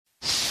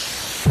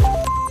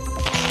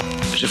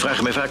Ze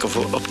vragen mij vaak of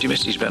ik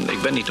optimistisch ben.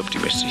 Ik ben niet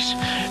optimistisch.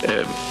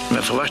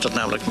 Men verwacht dat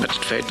namelijk met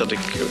het feit dat ik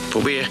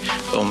probeer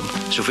om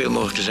zoveel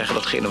mogelijk te zeggen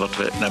datgene wat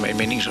we naar mijn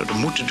mening zouden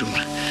moeten doen.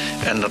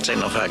 En dat zijn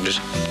dan vaak dus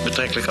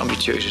betrekkelijk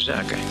ambitieuze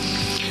zaken.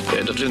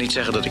 Dat wil niet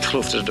zeggen dat ik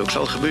geloof dat het ook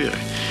zal gebeuren.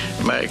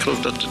 Maar ik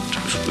geloof dat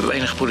het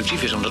weinig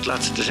productief is om dat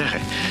laatste te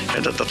zeggen.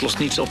 Dat lost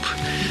niets op.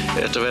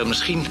 Terwijl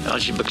misschien,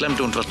 als je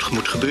beklemtoont wat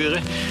moet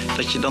gebeuren,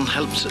 dat je dan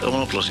helpt om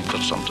een oplossing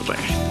tot stand te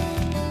brengen.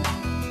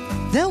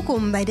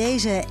 Welkom bij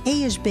deze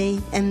ESB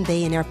en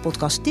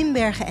BNR-podcast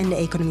Timbergen en de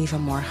Economie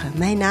van Morgen.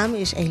 Mijn naam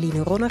is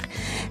Eline Ronner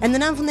en de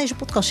naam van deze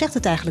podcast zegt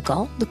het eigenlijk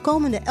al. De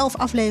komende 11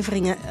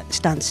 afleveringen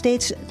staan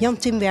steeds Jan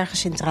Timbergen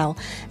centraal.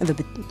 En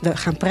we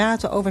gaan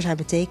praten over zijn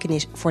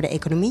betekenis voor de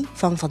economie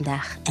van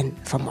vandaag en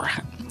van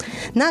morgen.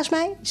 Naast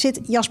mij zit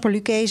Jasper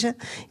Lucchese.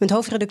 Je bent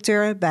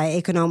hoofdredacteur bij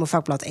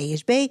Economenvakblad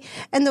ESB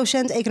en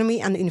docent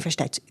economie aan de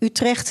Universiteit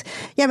Utrecht.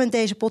 Jij bent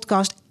deze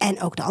podcast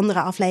en ook de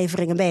andere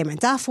afleveringen ben je mijn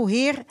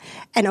tafelheer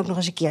en ook nog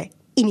eens een keer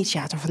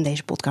initiator van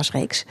deze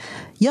podcastreeks.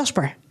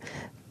 Jasper,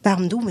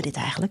 waarom doen we dit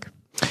eigenlijk?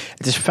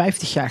 Het is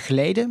 50 jaar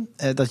geleden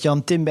dat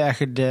Jan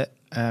Timbergen de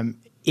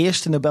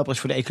eerste Nobelprijs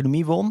voor de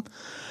economie won.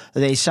 Dat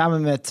deed hij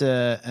samen met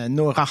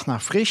Noor Ragnar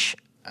Frisch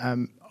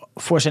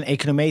voor zijn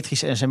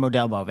econometrisch en zijn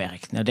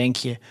modelbouwwerk. Nou denk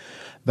je,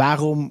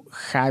 waarom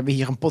gaan we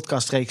hier een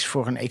podcastreeks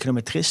voor een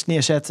econometrist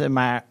neerzetten?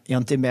 Maar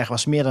Jan Timbergen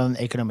was meer dan een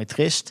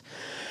econometrist.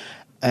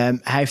 Hij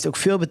heeft ook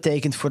veel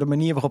betekend voor de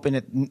manier waarop in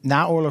het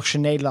naoorlogse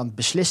Nederland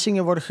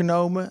beslissingen worden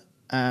genomen.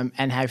 En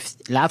hij heeft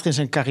later in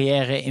zijn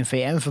carrière in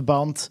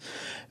VN-verband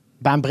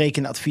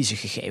baanbrekende adviezen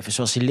gegeven.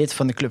 Zoals hij lid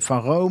van de Club van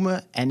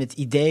Rome en het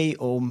idee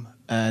om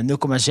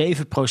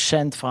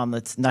 0,7% van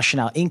het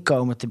nationaal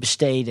inkomen te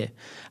besteden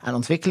aan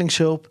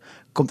ontwikkelingshulp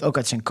komt ook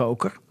uit zijn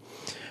koker.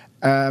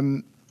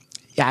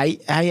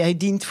 Hij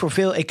dient voor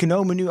veel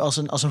economen nu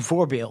als een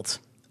voorbeeld.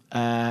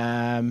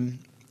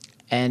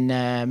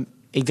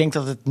 Ik denk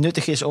dat het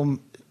nuttig is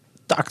om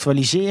te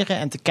actualiseren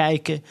en te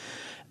kijken,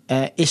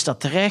 is dat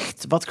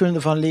terecht? Wat kunnen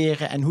we ervan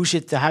leren? En hoe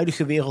ziet de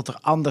huidige wereld er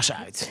anders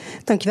uit?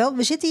 Dankjewel.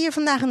 We zitten hier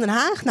vandaag in Den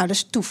Haag. Nou, dat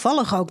is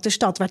toevallig ook de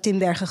stad waar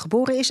Timbergen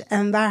geboren is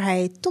en waar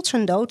hij tot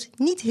zijn dood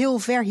niet heel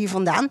ver hier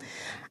vandaan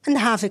aan de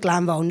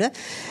Haviklaan woonde.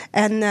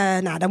 En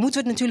daar moeten we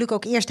het natuurlijk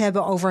ook eerst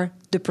hebben over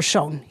de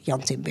persoon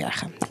Jan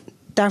Timbergen.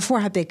 Daarvoor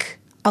heb ik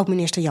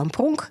oud-minister Jan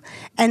Pronk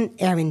en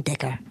Erwin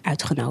Dekker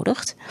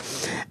uitgenodigd.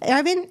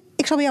 Erwin,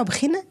 ik zal bij jou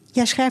beginnen.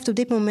 Jij schrijft op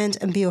dit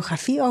moment een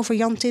biografie over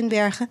Jan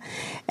Timbergen.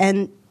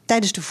 En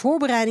tijdens de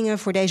voorbereidingen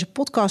voor deze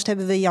podcast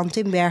hebben we Jan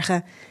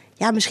Timbergen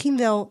misschien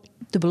wel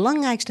de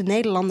belangrijkste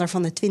Nederlander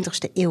van de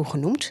 20e eeuw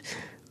genoemd.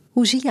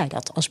 Hoe zie jij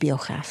dat als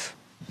biograaf?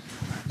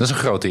 Dat is een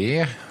grote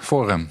eer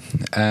voor hem.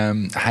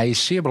 Hij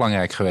is zeer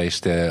belangrijk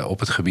geweest op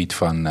het gebied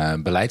van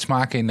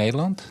beleidsmaken in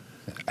Nederland.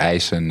 Hij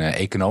is een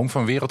econoom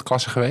van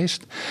wereldklasse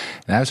geweest.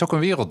 En hij is ook een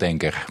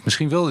werelddenker.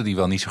 Misschien wilde hij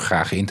wel niet zo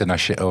graag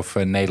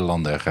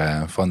Nederlander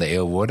van de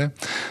eeuw worden.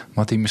 Maar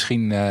had hij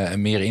misschien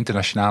een meer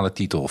internationale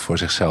titel voor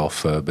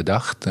zichzelf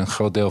bedacht. Een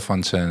groot deel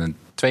van zijn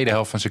tweede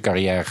helft van zijn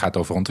carrière gaat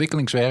over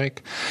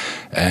ontwikkelingswerk.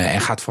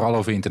 En gaat vooral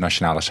over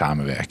internationale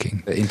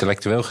samenwerking.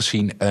 Intellectueel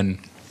gezien een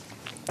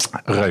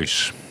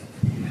reus.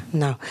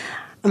 Nou,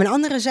 aan mijn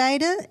andere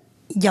zijde,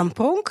 Jan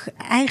Pronk.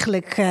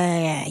 Eigenlijk,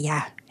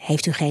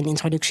 heeft u geen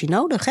introductie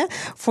nodig, hè?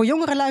 Voor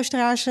jongere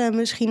luisteraars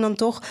misschien dan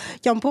toch.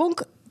 Jan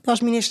Pronk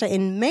was minister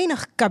in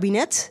menig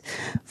kabinet.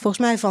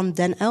 Volgens mij van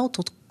Den Uyl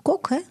tot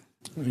Kok, hè?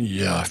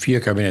 Ja, 4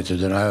 kabinetten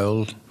Den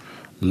Uyl,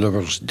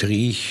 Lubbers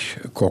 3,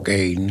 Kok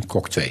 1,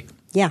 Kok 2.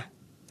 Ja,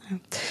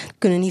 dat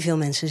kunnen niet veel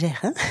mensen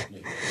zeggen.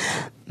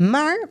 Nee.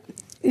 Maar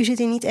u zit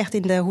hier niet echt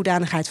in de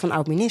hoedanigheid van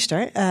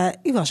oud-minister.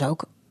 U was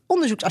ook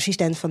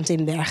onderzoeksassistent van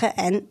Timbergen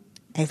en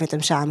heeft met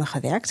hem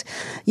samengewerkt.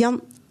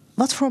 Jan,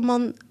 wat voor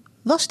man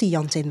was die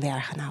Jan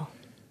Timbergen nou?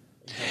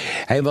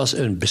 Hij was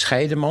een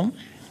bescheiden man,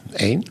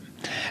 1.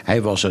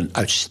 Hij was een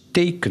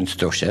uitstekend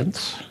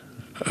docent.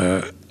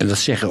 En dat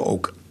zeggen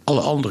ook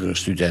alle andere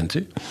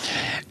studenten.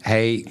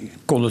 Hij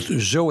kon het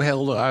zo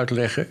helder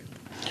uitleggen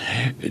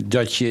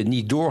dat je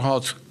niet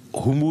doorhad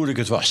hoe moeilijk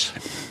het was.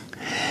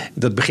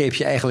 Dat begreep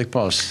je eigenlijk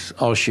pas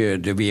als je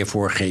er weer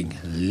voor ging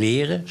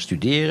leren,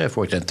 studeren,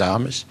 voor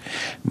tentamens.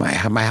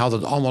 Maar hij had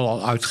het allemaal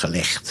al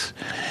uitgelegd.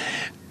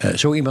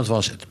 Zo iemand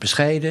was het,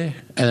 bescheiden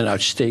en een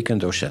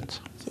uitstekend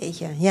docent.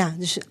 Jeetje, ja,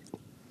 dus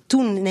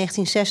toen in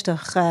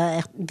 1960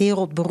 echt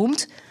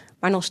wereldberoemd.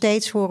 Maar nog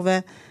steeds horen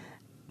we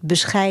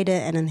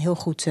bescheiden en een heel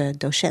goed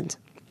docent.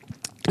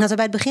 Laten we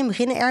bij het begin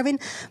beginnen, Erwin.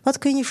 Wat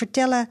kun je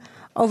vertellen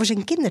over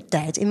zijn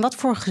kindertijd? In wat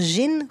voor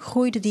gezin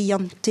groeide die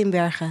Jan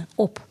Timbergen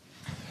op?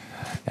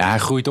 Ja, hij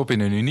groeit op in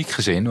een uniek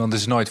gezin. Want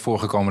het is nooit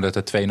voorgekomen dat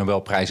er 2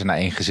 Nobelprijzen naar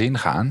 1 gezin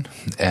gaan.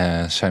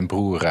 Zijn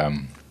broer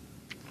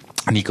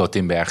Nico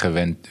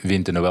Timbergen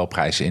wint de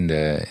Nobelprijs in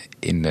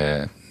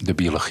de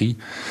biologie.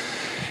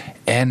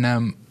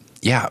 En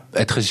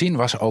het gezin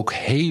was ook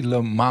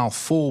helemaal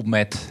vol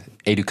met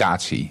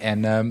educatie.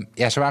 En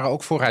ze waren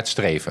ook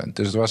vooruitstrevend.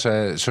 Dus er was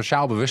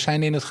sociaal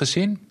bewustzijn in het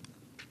gezin.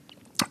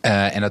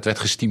 En dat werd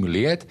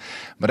gestimuleerd.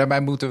 Maar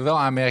daarbij moeten we wel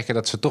aanmerken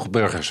dat ze toch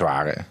burgers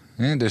waren.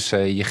 Dus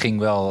je ging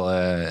wel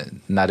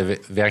naar de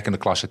werkende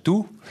klasse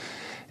toe.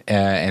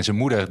 En zijn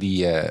moeder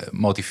die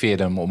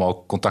motiveerde hem om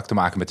ook contact te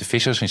maken met de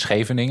vissers in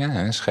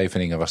Scheveningen.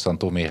 Scheveningen was dan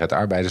toch meer het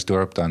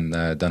arbeidersdorp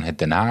dan het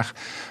Den Haag,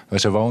 waar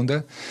ze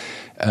woonden.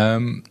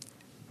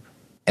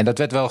 En dat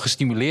werd wel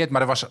gestimuleerd,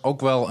 maar er was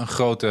ook wel een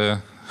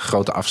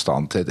grote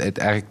afstand.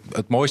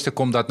 Het mooiste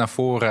komt dat naar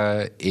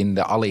voren in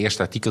de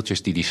allereerste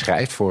artikeltjes die hij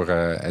schrijft voor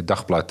het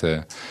dagblad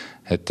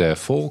Het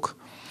Volk.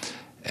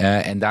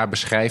 En daar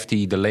beschrijft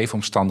hij de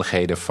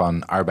leefomstandigheden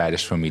van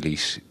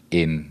arbeidersfamilies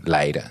in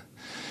Leiden.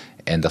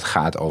 En dat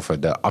gaat over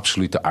de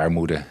absolute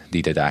armoede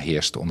die er daar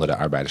heerst onder de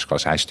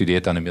arbeidersklasse. Hij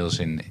studeert dan inmiddels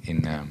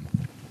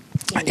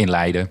in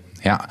Leiden.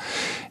 Ja.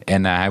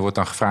 En hij wordt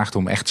dan gevraagd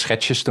om echt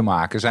schetsjes te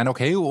maken. Zijn ook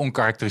heel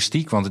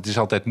onkarakteristiek, want het is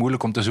altijd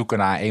moeilijk om te zoeken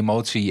naar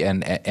emotie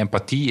en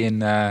empathie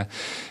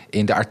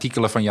in de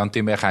artikelen van Jan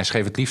Tinbergen. Hij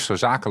schreef het liefst zo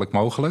zakelijk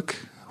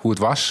mogelijk. Hoe het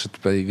was.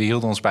 We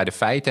hielden ons bij de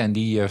feiten en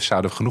die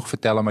zouden genoeg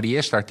vertellen. Maar die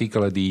eerste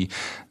artikelen,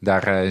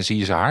 daar zie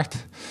je ze hard.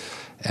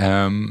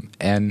 Waar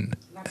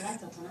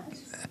blijkt dat dan uit?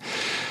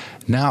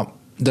 Nou,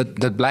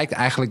 dat blijkt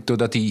eigenlijk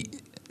doordat hij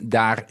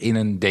daar in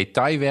een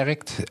detail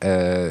werkt.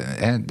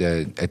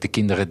 De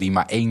kinderen die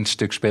maar 1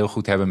 stuk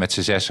speelgoed hebben met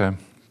z'n 6.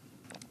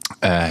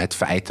 Het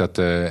feit dat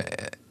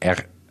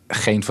er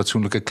geen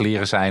fatsoenlijke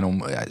kleren zijn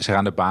om zich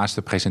aan de baas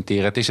te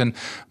presenteren. Het is een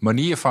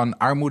manier van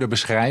armoede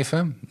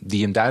beschrijven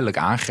die hem duidelijk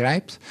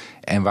aangrijpt.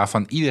 En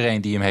waarvan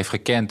iedereen die hem heeft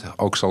gekend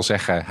ook zal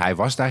zeggen, hij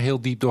was daar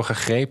heel diep door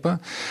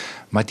gegrepen.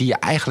 Maar die je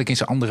eigenlijk in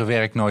zijn andere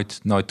werk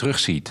nooit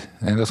terugziet.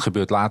 En dat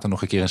gebeurt later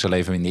nog een keer in zijn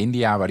leven in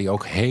India, waar hij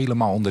ook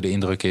helemaal onder de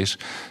indruk is.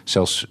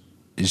 Zelfs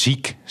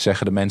ziek,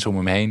 zeggen de mensen om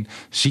hem heen.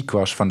 Ziek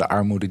was van de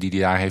armoede die hij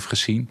daar heeft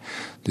gezien.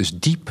 Dus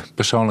diep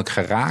persoonlijk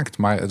geraakt.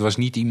 Maar het was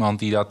niet iemand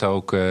die dat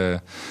ook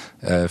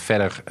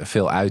verder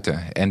veel uitte.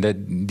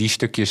 En die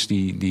stukjes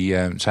die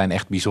zijn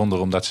echt bijzonder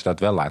omdat ze dat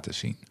wel laten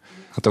zien.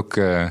 Had ook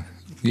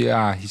je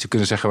zou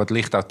kunnen zeggen wat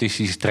licht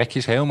autistische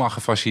trekjes. Helemaal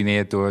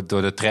gefascineerd door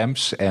de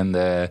trams en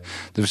de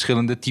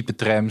verschillende type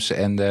trams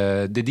en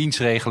de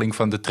dienstregeling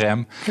van de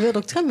tram. Hij wilde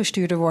ook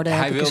trambestuurder worden,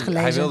 heb ik eens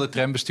gelezen. Hij wilde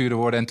trambestuurder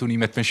worden en toen hij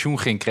met pensioen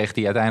ging, kreeg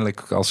hij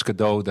uiteindelijk als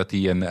cadeau dat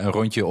hij een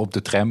rondje op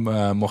de tram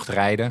mocht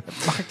rijden.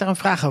 Mag ik daar een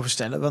vraag over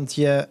stellen? Want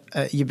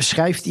je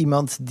beschrijft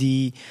iemand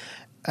die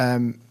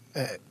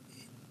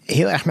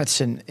heel erg met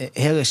zijn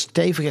hele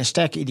stevige en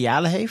sterke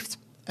idealen heeft.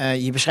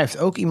 Je beschrijft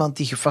ook iemand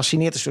die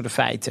gefascineerd is door de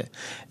feiten.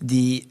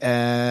 Die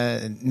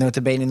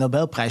nota bene een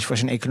Nobelprijs voor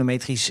zijn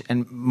econometrisch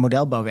en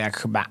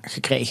modelbouwwerk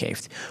gekregen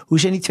heeft. Hoe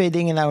zijn die 2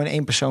 dingen nou in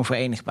 1 persoon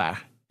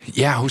verenigbaar?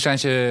 Ja, hoe zijn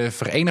ze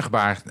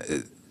verenigbaar?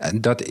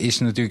 Dat is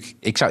natuurlijk,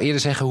 ik zou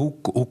eerder zeggen,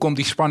 hoe komt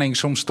die spanning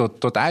soms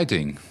tot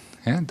uiting?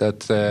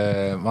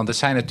 Want het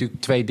zijn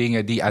natuurlijk 2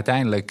 dingen die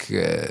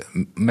uiteindelijk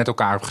met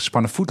elkaar op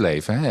gespannen voet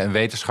leven. Een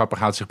wetenschapper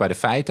houdt zich bij de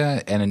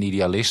feiten en een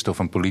idealist of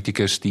een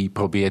politicus die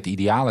probeert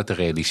idealen te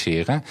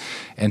realiseren.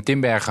 En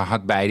Tinbergen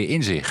had beide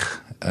in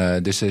zich.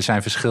 Dus er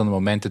zijn verschillende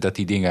momenten dat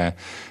die dingen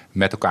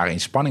met elkaar in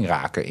spanning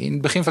raken. In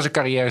het begin van zijn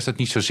carrière is dat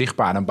niet zo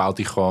zichtbaar. Dan bouwt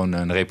hij gewoon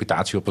een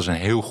reputatie op als een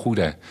heel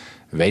goede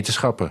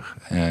wetenschapper.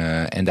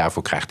 En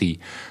daarvoor krijgt hij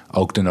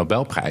ook de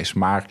Nobelprijs.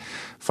 Maar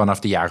vanaf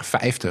de jaren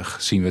 50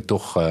 zien we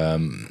toch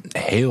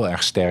heel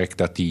erg sterk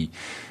dat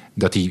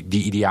hij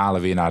die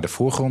idealen weer naar de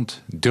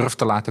voorgrond durft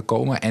te laten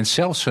komen. En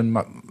zelfs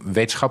zijn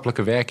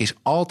wetenschappelijke werk is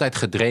altijd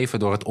gedreven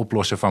door het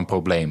oplossen van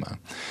problemen.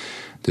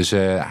 Dus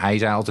hij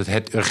zei altijd,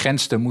 het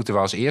urgentste moeten we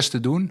als eerste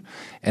doen.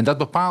 En dat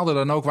bepaalde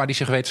dan ook waar hij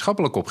zich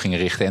wetenschappelijk op ging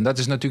richten. En dat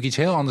is natuurlijk iets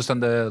heel anders dan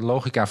de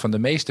logica van de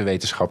meeste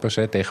wetenschappers.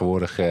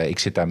 Tegenwoordig, ik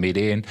zit daar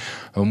middenin.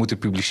 We moeten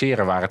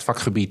publiceren waar het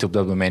vakgebied op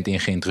dat moment in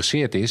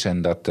geïnteresseerd is.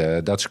 En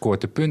dat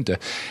scoort de punten.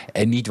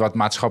 En niet wat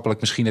maatschappelijk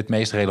misschien het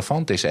meest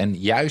relevant is. En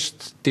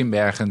juist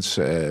Tinbergens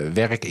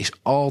werk is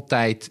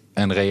altijd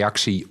een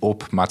reactie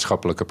op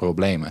maatschappelijke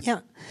problemen.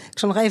 Ja. Ik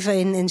zal nog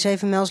even in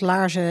 7 mijls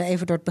laarzen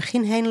even door het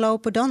begin heen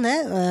lopen dan.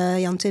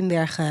 Jan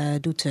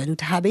Tinbergen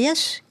doet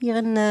HBS hier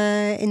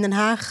in Den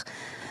Haag.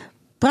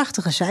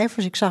 Prachtige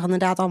cijfers. Ik zag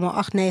inderdaad allemaal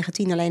 8, 9,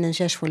 10, alleen een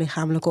 6 voor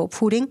lichamelijke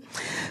opvoeding.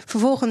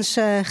 Vervolgens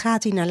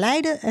gaat hij naar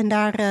Leiden en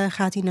daar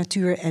gaat hij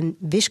natuur- en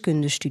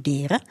wiskunde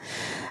studeren.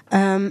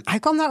 Hij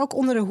kwam daar ook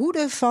onder de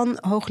hoede van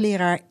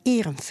hoogleraar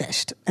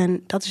Ehrenfest.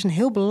 En dat is een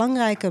heel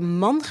belangrijke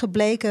man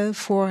gebleken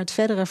voor het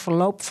verdere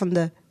verloop van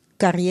de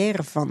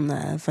carrière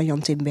van Jan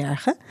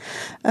Tinbergen.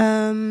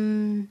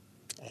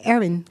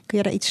 Erwin, kun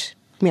je daar iets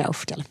meer over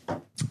vertellen?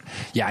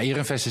 Ja,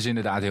 Ehrenfest is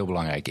inderdaad heel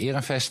belangrijk.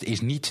 Ehrenfest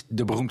is niet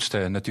de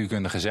beroemdste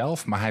natuurkundige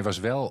zelf, maar hij was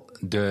wel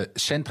de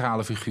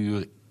centrale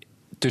figuur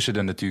tussen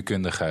de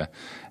natuurkundigen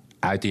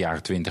uit de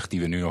jaren 20 die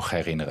we nu nog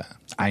herinneren.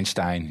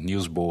 Einstein,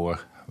 Niels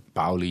Bohr,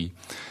 Pauli.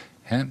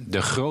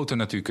 De grote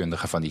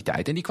natuurkundigen van die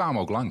tijd. En die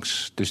kwamen ook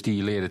langs. Dus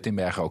die leerde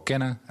Tinbergen ook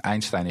kennen.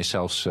 Einstein is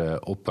zelfs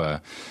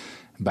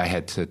bij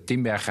het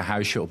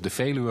Tinbergenhuisje op de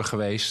Veluwe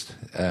geweest.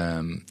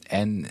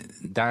 En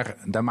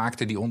daar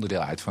maakte die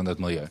onderdeel uit van dat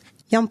milieu.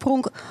 Jan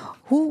Pronk,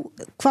 hoe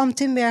kwam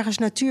Tinbergens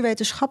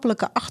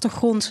natuurwetenschappelijke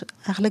achtergrond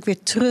eigenlijk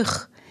weer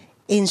terug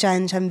in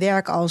zijn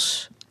werk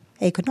als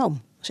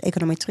econoom, als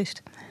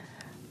econometrist?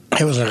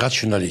 Hij was een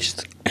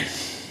rationalist.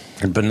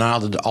 Hij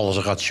benaderde alles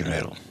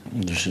rationeel.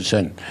 Dus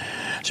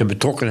zijn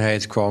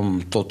betrokkenheid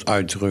kwam tot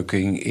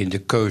uitdrukking in de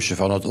keuze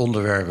van het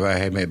onderwerp waar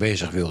hij mee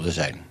bezig wilde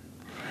zijn.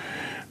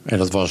 En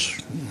dat was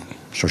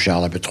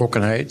sociale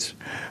betrokkenheid,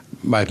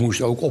 maar het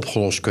moest ook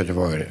opgelost kunnen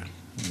worden.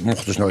 Het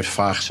mocht dus nooit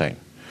vaag zijn.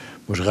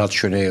 Het moest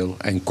rationeel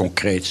en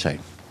concreet zijn.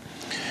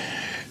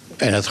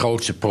 En het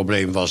grootste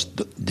probleem was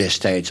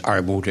destijds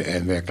armoede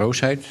en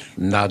werkloosheid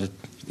na de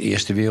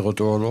Eerste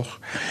Wereldoorlog.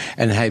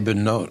 En hij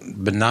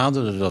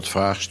benaderde dat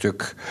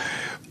vraagstuk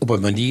op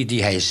een manier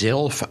die hij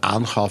zelf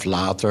aangaf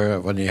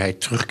later, wanneer hij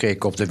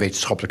terugkeek op de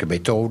wetenschappelijke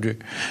methode.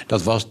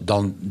 Dat was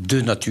dan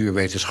de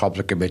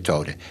natuurwetenschappelijke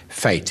methode.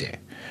 Feiten.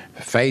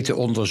 Feiten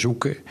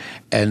onderzoeken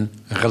en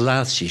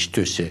relaties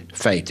tussen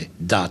feiten,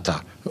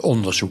 data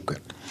onderzoeken.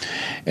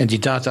 En die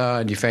data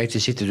en die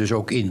feiten zitten dus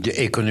ook in de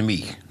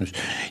economie. Dus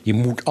je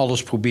moet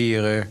alles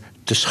proberen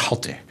te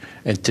schatten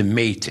en te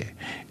meten.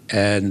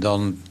 En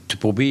dan te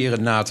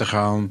proberen na te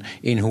gaan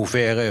in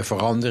hoeverre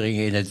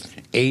veranderingen in het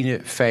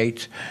ene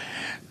feit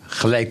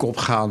gelijk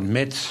opgaan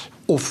met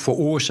of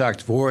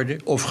veroorzaakt worden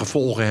of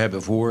gevolgen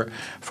hebben voor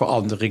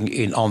verandering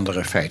in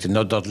andere feiten.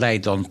 Nou, dat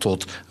leidt dan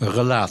tot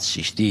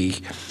relaties die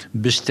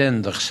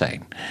bestendig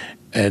zijn.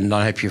 En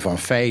dan heb je van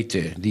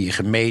feiten die je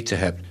gemeten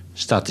hebt,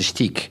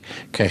 statistiek,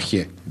 krijg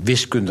je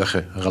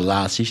wiskundige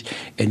relaties.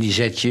 En die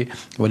zet je,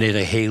 wanneer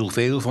er heel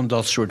veel van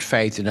dat soort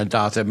feiten en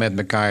data met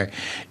elkaar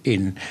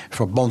in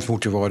verband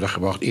moeten worden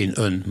gebracht, in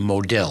een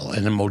model.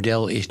 En een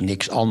model is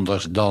niks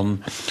anders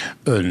dan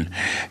een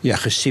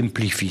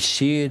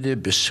gesimplificeerde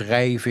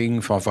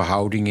beschrijving van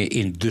verhoudingen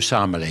in de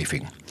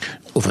samenleving.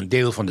 Of een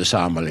deel van de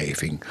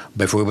samenleving.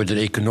 Bijvoorbeeld een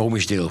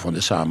economisch deel van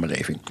de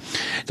samenleving.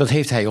 Dat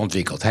heeft hij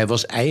ontwikkeld. Hij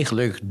was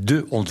eigenlijk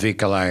de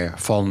ontwikkelaar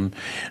van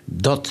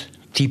dat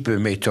type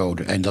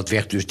methode. En dat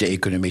werd dus de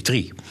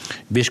econometrie.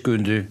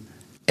 Wiskunde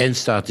en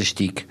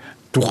statistiek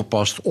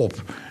toegepast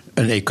op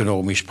een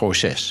economisch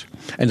proces.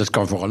 En dat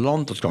kan voor een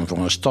land, dat kan voor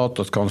een stad,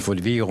 dat kan voor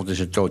de wereld in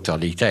zijn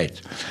totaliteit.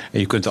 En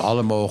je kunt er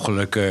alle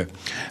mogelijke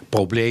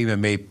problemen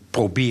mee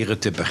proberen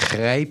te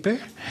begrijpen.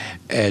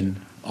 En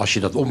als je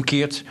dat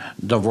omkeert,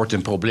 dan wordt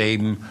een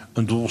probleem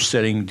een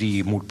doelstelling die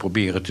je moet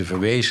proberen te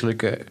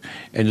verwezenlijken.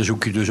 En dan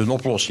zoek je dus een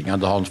oplossing aan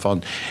de hand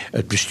van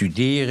het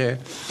bestuderen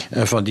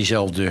van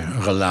diezelfde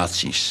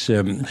relaties.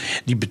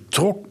 Die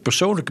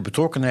persoonlijke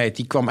betrokkenheid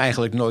die kwam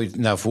eigenlijk nooit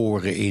naar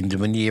voren in de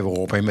manier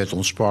waarop hij met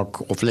ons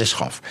sprak of les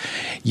gaf.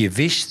 Je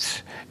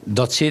wist,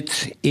 dat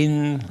zit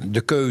in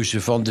de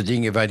keuze van de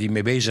dingen waar hij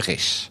mee bezig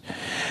is.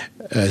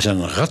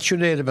 Zijn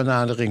rationele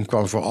benadering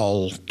kwam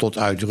vooral tot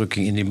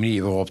uitdrukking in de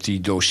manier waarop hij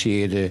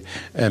doseerde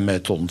en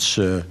met ons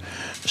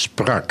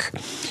sprak.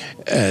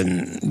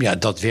 En ja,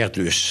 dat werd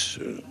dus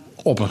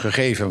op een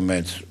gegeven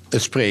moment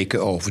het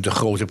spreken over de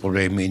grote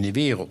problemen in de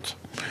wereld.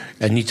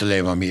 En niet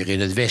alleen maar meer in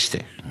het Westen.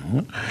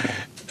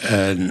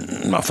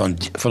 Maar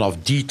vanaf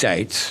die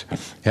tijd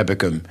heb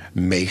ik hem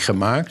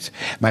meegemaakt.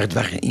 Maar het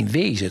waren in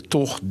wezen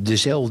toch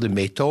dezelfde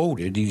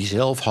methoden die hij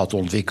zelf had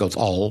ontwikkeld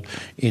al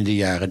in de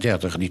jaren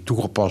 30, die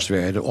toegepast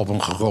werden op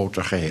een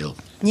groter geheel.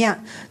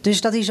 Ja,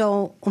 dus dat hij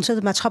zo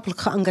ontzettend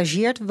maatschappelijk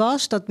geëngageerd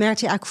was, dat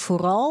merkte hij eigenlijk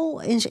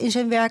vooral in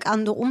zijn werk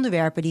aan de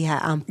onderwerpen die hij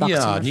aanpakte.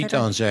 Ja, niet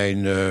aan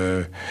zijn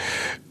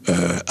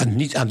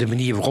niet aan de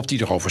manier waarop hij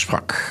erover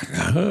sprak.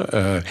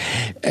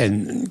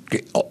 En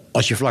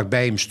als je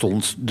vlakbij hem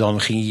stond,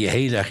 dan ging je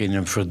heel erg in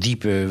hem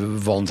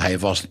verdiepen, want hij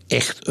was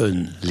echt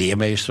een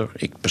leermeester.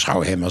 Ik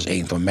beschouw hem als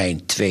een van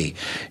mijn 2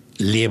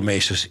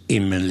 leermeesters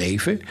in mijn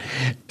leven.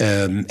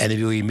 En dan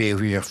wil je meer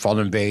weer van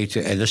hem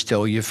weten en dan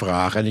stel je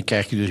vragen en dan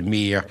krijg je dus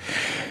meer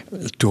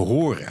te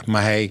horen.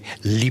 Maar hij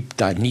liep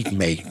daar niet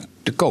mee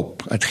te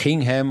koop. Het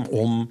ging hem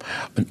om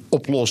een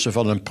oplossen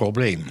van een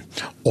probleem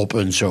op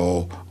een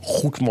zo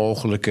goed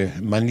mogelijke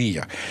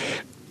manier.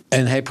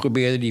 En hij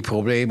probeerde die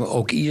problemen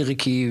ook iedere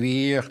keer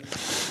weer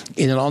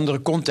in een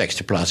andere context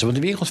te plaatsen. Want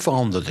de wereld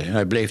veranderde.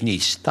 Hij bleef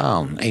niet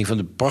staan. Een van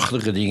de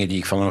prachtige dingen die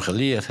ik van hem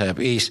geleerd heb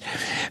is,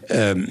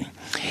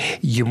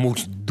 je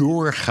moet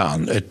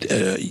doorgaan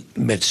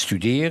met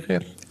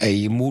studeren.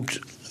 En je moet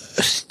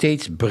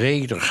steeds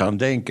breder gaan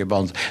denken.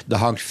 Want er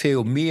hangt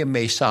veel meer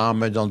mee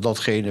samen dan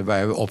datgene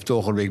waar we op het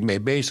ogenblik mee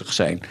bezig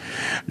zijn.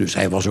 Dus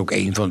hij was ook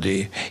een van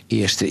de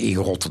eerste in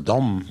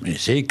Rotterdam,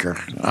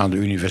 zeker aan de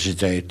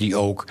universiteit, die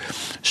ook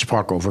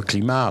sprak over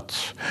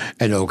klimaat.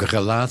 En ook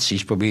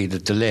relaties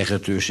probeerde te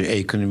leggen tussen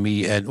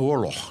economie en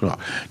oorlog. Nou,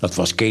 dat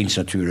was Keynes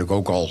natuurlijk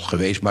ook al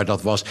geweest, maar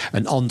dat was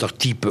een ander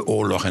type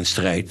oorlog en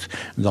strijd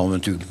dan we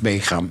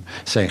natuurlijk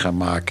zijn gaan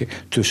maken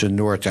tussen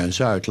Noord en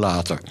Zuid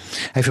later.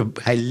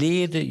 Hij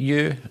leerde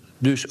je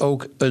dus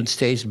ook een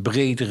steeds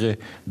bredere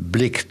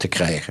blik te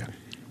krijgen.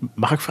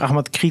 Mag ik vragen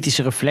met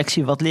kritische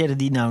reflectie, wat leerde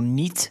die nou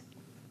niet?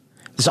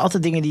 Er zijn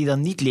altijd dingen die je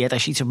dan niet leert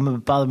als je iets op een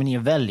bepaalde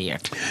manier wel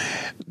leert.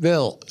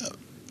 Wel,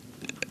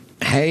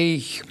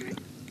 hij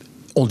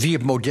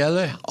ontwierp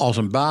modellen als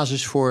een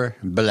basis voor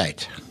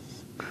beleid.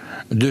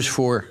 Dus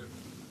voor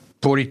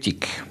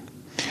politiek.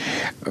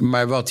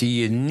 Maar wat hij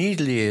je niet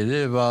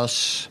leerde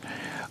was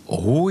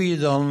hoe je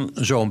dan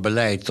zo'n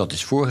beleid dat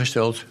is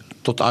voorgesteld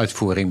tot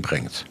uitvoering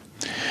brengt.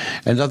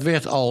 En dat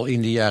werd al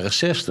in de jaren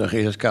 60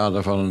 in het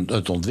kader van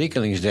het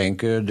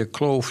ontwikkelingsdenken de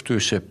kloof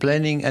tussen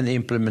planning en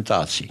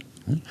implementatie.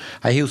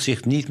 Hij hield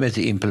zich niet met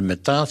de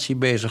implementatie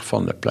bezig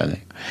van de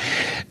planning.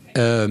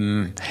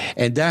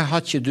 En daar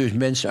had je dus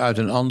mensen uit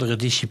een andere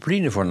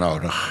discipline voor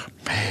nodig.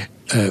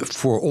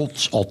 Voor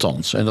ons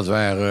althans. En dat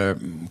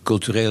waren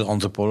culturele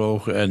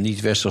antropologen en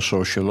niet-westers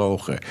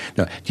sociologen.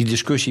 Nou, die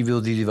discussie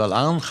wilde hij wel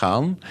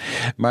aangaan,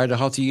 maar daar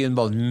had hij een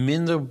wat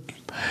minder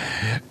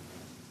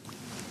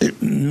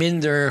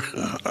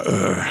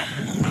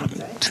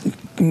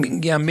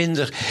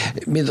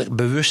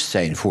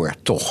bewustzijn voor,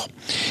 toch.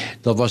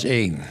 Dat was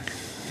 1.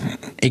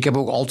 Ik heb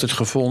ook altijd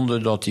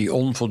gevonden dat die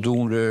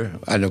onvoldoende,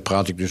 en dan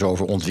praat ik dus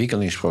over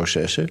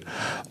ontwikkelingsprocessen,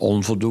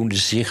 onvoldoende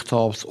zicht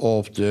had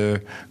op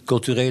de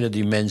culturele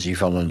dimensie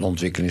van een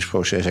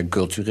ontwikkelingsproces. En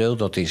cultureel,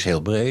 dat is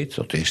heel breed,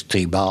 dat is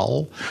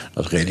tribaal,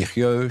 dat is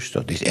religieus,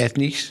 dat is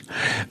etnisch.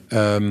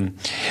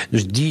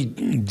 Dus die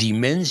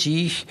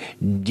dimensie,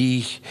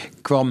 die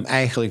kwam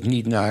eigenlijk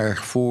niet naar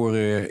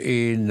voren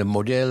in de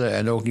modellen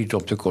en ook niet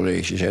op de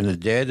colleges. En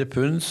het derde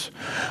punt,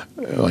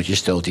 want je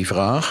stelt die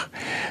vraag,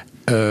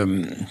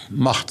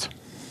 macht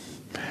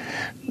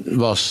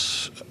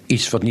was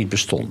iets wat niet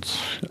bestond.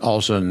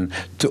 Als een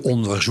te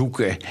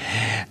onderzoeken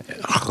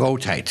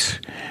grootheid.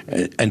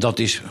 En dat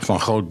is van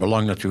groot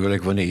belang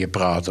natuurlijk wanneer je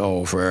praat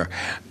over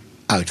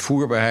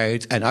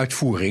uitvoerbaarheid en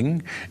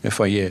uitvoering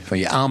van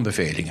je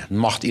aanbevelingen.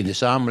 Macht in de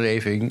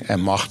samenleving en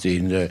macht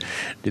in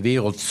de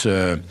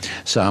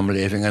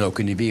wereldsamenleving en ook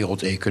in de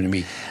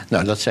wereldeconomie.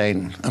 Nou, dat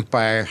zijn een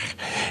paar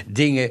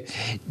dingen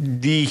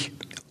die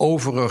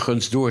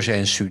overigens door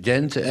zijn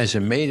studenten en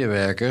zijn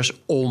medewerkers,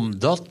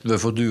 omdat we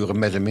voortdurend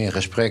met hem in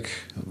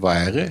gesprek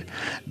waren,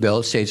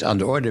 wel steeds aan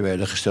de orde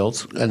werden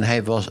gesteld. En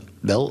hij was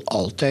wel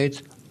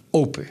altijd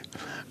open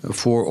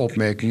voor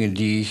opmerkingen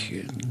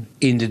die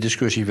in de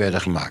discussie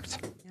werden gemaakt.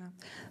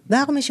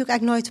 Waarom is hij ook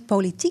eigenlijk nooit de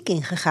politiek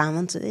ingegaan?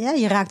 Want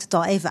je raakt het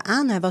al even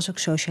aan. Hij was ook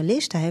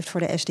socialist. Hij heeft voor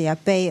de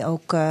SDAP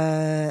ook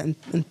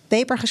een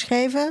paper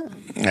geschreven.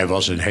 Hij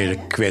was een hele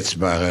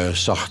kwetsbare,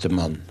 zachte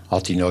man.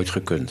 Had hij nooit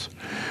gekund.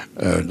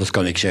 Dat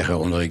kan ik zeggen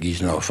omdat ik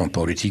iets van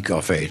politiek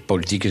af weet.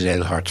 Politiek is een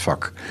heel hard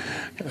vak.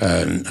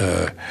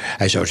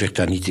 Hij zou zich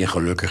daar niet in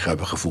gelukkig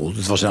hebben gevoeld.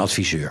 Het was een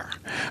adviseur.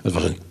 Het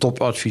was een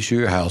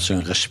topadviseur. Hij had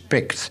zijn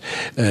respect.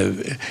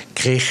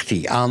 Kreeg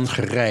hij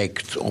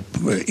aangereikt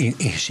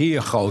in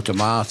zeer grote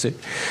mate.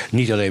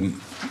 Niet alleen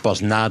pas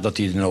nadat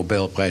hij de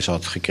Nobelprijs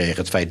had gekregen.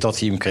 Het feit dat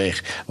hij hem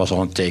kreeg was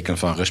al een teken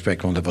van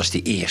respect. Want hij was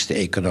de eerste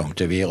econoom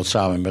ter wereld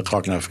samen met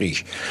Ragnar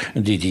Frisch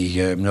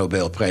die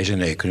Nobelprijs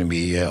in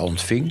economie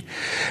ontving.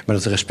 Maar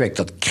dat respect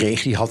dat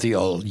kreeg hij, had hij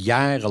al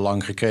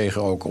jarenlang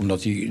gekregen. Ook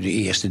omdat hij de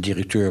eerste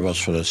directeur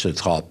was van het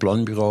Centraal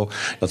Planbureau.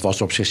 Dat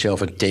was op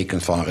zichzelf een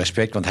teken van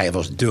respect. Want hij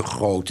was de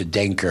grote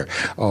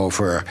denker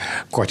over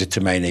korte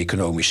termijn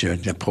economische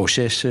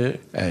processen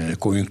en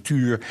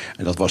conjunctuur.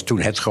 En dat was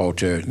toen het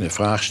grote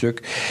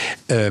vraagstuk.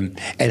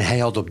 En hij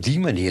had op die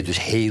manier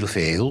dus heel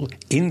veel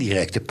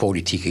indirecte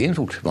politieke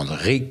invloed. Want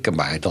reken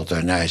maar dat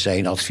er naar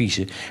zijn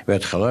adviezen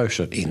werd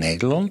geluisterd in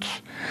Nederland.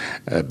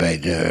 Bij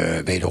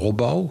de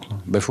wederopbouw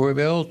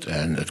bijvoorbeeld.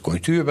 En het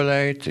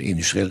conjunctuurbeleid, het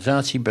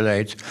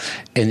industrialisatiebeleid.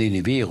 En in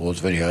de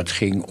wereld wanneer het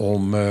ging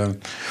om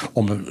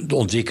de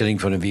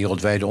ontwikkeling van een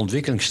wereldwijde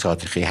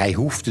ontwikkelingsstrategie. Hij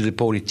hoefde de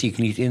politiek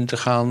niet in te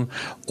gaan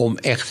om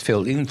echt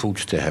veel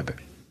invloed te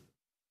hebben.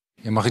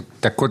 Ja, mag ik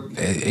daar kort.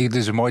 Het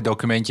is een mooi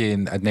documentje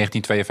uit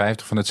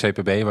 1952 van het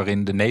CPB,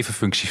 waarin de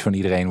nevenfuncties van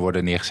iedereen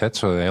worden neergezet.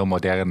 Zo'n heel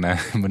moderne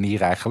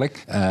manier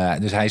eigenlijk.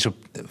 Dus hij is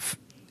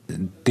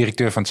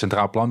directeur van het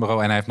Centraal Planbureau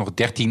en hij heeft nog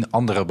 13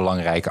 andere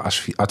belangrijke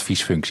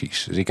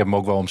adviesfuncties. Dus ik heb hem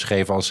ook wel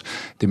omschreven als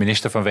de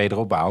minister van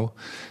Wederopbouw.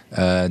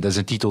 Dat is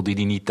een titel die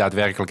hij niet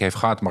daadwerkelijk heeft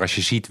gehad. Maar als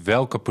je ziet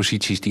welke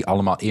posities hij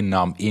allemaal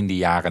innam in die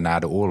jaren na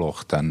de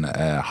oorlog, dan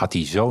had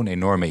hij zo'n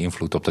enorme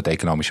invloed op het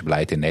economische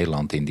beleid in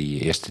Nederland in die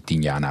eerste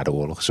 10 jaar na de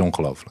oorlog. Dat is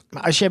ongelooflijk.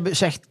 Maar als je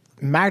zegt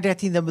maar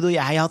 13, dan bedoel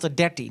je hij had er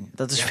 13.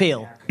 Dat is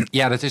veel.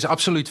 Ja, dat is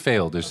absoluut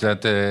veel. Dus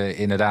dat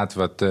inderdaad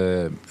wat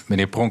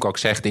meneer Pronk ook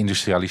zegt, de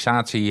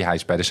industrialisatie. Hij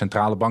is bij de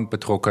centrale bank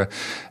betrokken.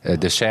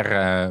 De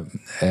SER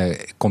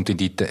komt in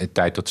die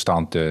tijd tot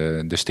stand.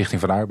 De Stichting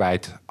van de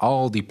Arbeid.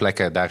 Al die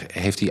plekken, daar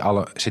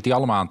zit hij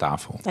allemaal aan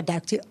tafel. Daar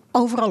duikt hij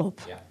overal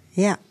op.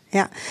 Ja,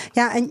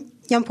 en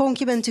Jan Pronk,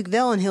 je bent natuurlijk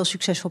wel een heel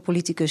succesvol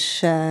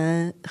politicus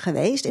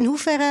geweest. In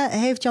hoeverre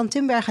heeft Jan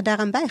Tinbergen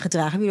daaraan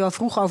bijgedragen? Hebben jullie al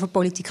vroeg over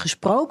politiek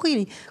gesproken?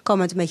 Jullie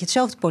komen uit een beetje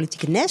hetzelfde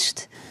politieke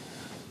nest.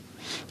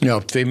 Ja,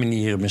 op 2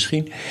 manieren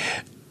misschien.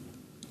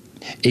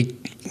 Ik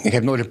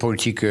heb nooit een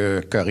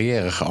politieke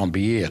carrière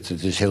geambieerd.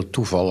 Het is heel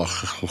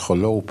toevallig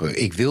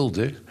gelopen. Ik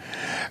wilde,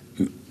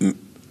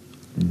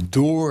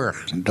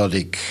 doordat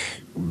ik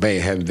bij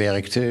hem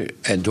werkte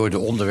en door de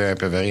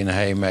onderwerpen waarin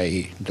hij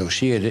mij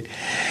doseerde,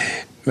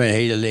 mijn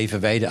hele leven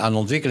wijden aan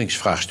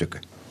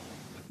ontwikkelingsvraagstukken.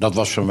 Dat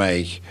was voor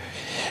mij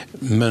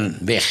mijn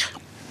weg.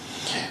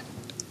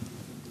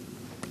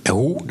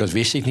 Hoe, dat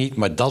wist ik niet,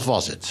 maar dat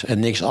was het. En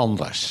niks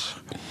anders.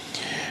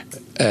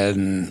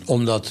 En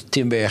omdat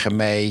Tinbergen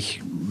mij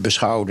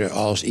beschouwde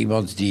als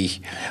iemand die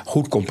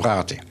goed kon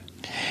praten.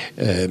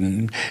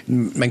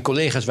 Mijn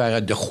collega's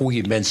waren de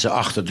goede mensen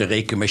achter de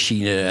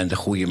rekenmachine en de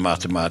goede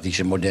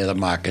mathematische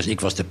modellenmakers. Ik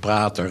was de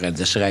prater en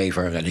de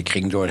schrijver en ik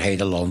ging door het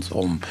hele land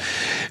om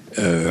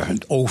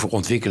over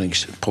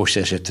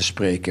ontwikkelingsprocessen te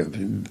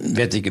spreken.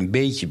 Werd ik een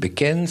beetje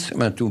bekend,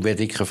 maar toen werd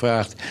ik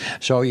gevraagd: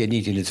 zou je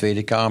niet in de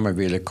Tweede Kamer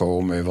willen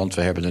komen, want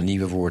we hebben een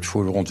nieuwe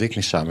woordvoerder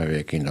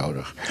ontwikkelingssamenwerking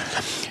nodig.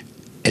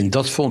 En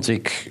dat vond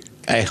ik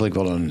eigenlijk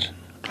wel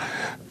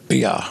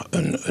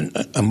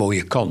een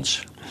mooie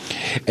kans.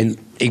 En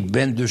ik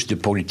ben dus de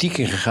politiek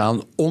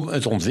ingegaan om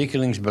het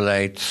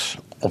ontwikkelingsbeleid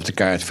op de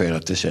kaart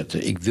verder te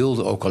zetten. Ik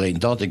wilde ook alleen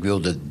dat. Ik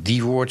wilde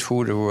die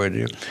woordvoerder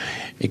worden.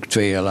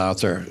 2 jaar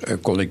later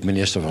kon ik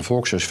minister van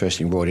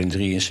Volkshuisvesting worden in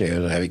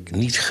 1973. Dat heb ik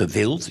niet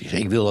gewild.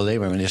 Ik wilde alleen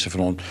maar minister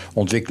van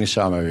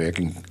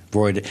Ontwikkelingssamenwerking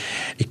worden.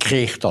 Ik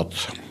kreeg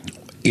dat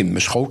in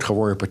mijn schoot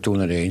geworpen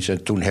toen ineens.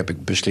 En toen heb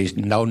ik beslist,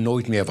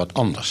 nooit meer wat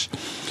anders.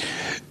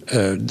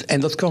 En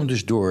dat kwam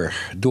dus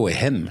door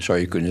hem, zou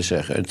je kunnen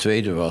zeggen. Een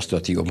tweede was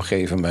dat hij op een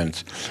gegeven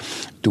moment,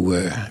 toen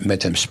we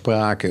met hem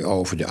spraken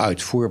over de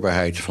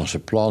uitvoerbaarheid van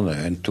zijn plannen,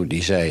 en toen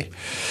hij zei: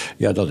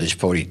 ja, dat is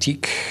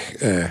politiek,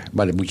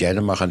 maar dat moet jij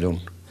dan maar gaan doen.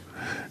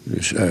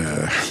 Dus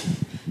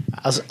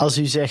Als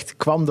u zegt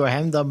kwam door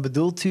hem, dan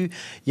bedoelt u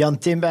Jan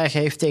Tinbergen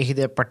heeft tegen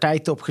de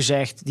partijtop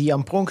gezegd: die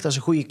Jan Pronk, dat is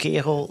een goede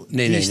kerel,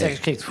 die is daar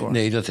geschikt voor.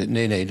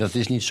 Nee, dat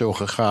is niet zo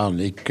gegaan.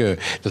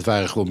 Dat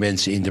waren gewoon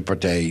mensen in de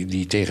partij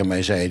die tegen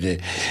mij zeiden: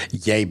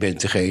 jij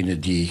bent degene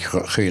die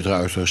Geert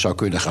Ruiter zou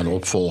kunnen gaan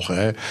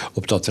opvolgen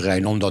op dat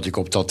terrein, omdat ik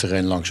op dat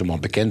terrein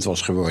langzamerhand bekend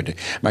was geworden.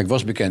 Maar ik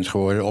was bekend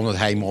geworden omdat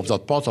hij me op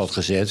dat pad had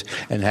gezet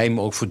en hij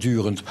me ook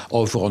voortdurend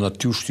overal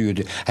naartoe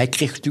stuurde. Hij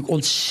kreeg natuurlijk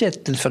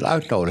ontzettend veel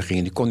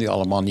uitnodigingen. Die kon hij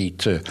allemaal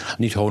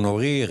niet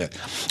honoreren.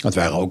 Dat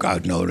waren ook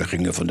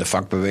uitnodigingen van de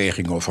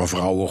vakbeweging of van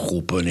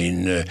vrouwengroepen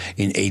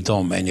in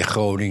Edam en in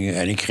Groningen.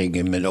 En ik ging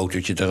in mijn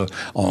autootje er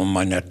allemaal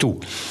maar naartoe.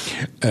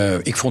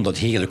 Ik vond dat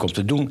heerlijk om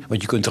te doen,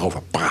 want je kunt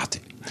erover praten.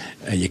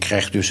 En je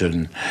krijgt dus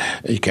een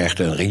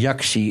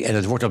reactie en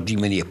het wordt op die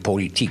manier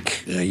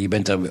politiek. Je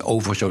bent er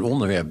over zo'n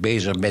onderwerp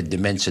bezig met de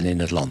mensen in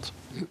het land.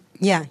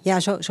 Ja,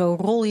 zo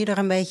rol je er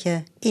een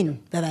beetje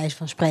in, bij wijze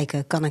van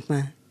spreken, kan ik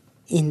me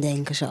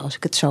indenken, zoals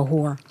ik het zo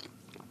hoor.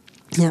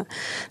 Ja.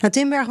 Nou,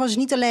 Tinbergen was dus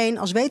niet alleen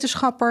als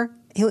wetenschapper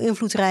heel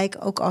invloedrijk,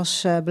 ook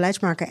als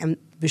beleidsmaker en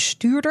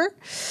bestuurder.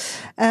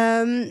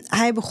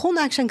 Hij begon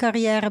eigenlijk zijn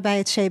carrière bij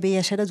het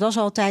CBS. Dat was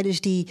al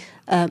tijdens die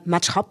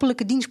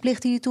maatschappelijke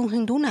dienstplicht die hij toen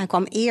ging doen. Hij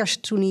kwam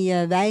eerst, toen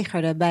hij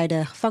weigerde, bij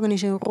de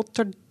gevangenis in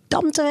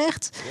Rotterdam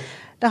terecht.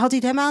 Daar had hij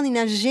het helemaal niet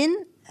naar zijn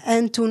zin.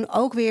 En toen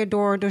ook weer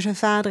door zijn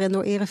vader en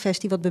door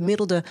Erevest, die wat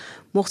bemiddelde,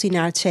 mocht hij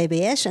naar het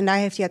CBS. En daar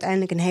heeft hij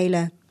uiteindelijk een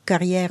hele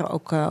carrière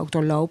ook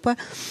doorlopen.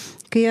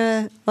 Kun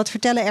je wat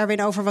vertellen,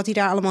 Erwin, over wat hij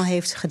daar allemaal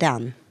heeft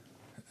gedaan?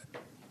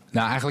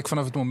 Nou, eigenlijk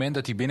vanaf het moment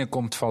dat hij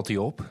binnenkomt, valt hij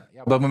op.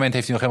 Ja, op dat moment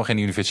heeft hij nog helemaal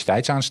geen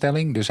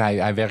universiteitsaanstelling. Dus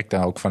hij werkt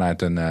dan ook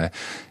vanuit een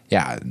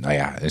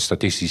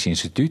statistisch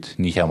instituut.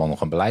 Niet helemaal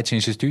nog een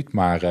beleidsinstituut,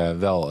 maar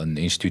wel een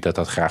instituut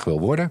dat graag wil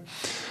worden.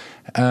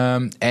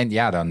 En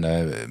ja, dan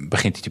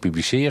begint hij te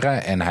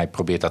publiceren en hij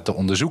probeert dat te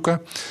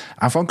onderzoeken.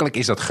 Aanvankelijk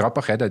is dat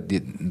grappig,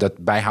 dat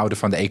bijhouden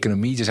van de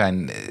economie. Er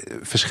zijn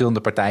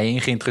verschillende partijen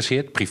in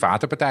geïnteresseerd.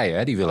 Private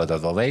partijen, die willen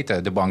dat wel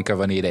weten. De banken,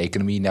 wanneer de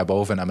economie naar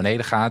boven en naar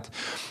beneden gaat.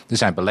 Er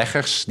zijn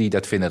beleggers die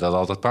dat vinden dat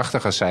altijd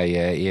prachtig als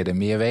zij eerder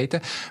meer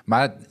weten.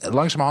 Maar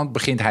langzamerhand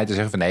begint hij te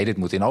zeggen van nee, dit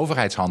moet in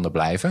overheidshanden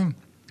blijven.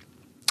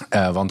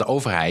 Want de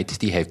overheid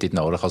die heeft dit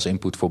nodig als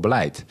input voor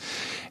beleid.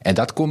 En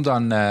dat komt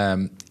dan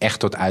echt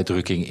tot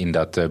uitdrukking in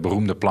dat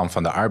beroemde plan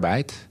van de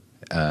arbeid.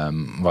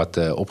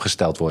 Wat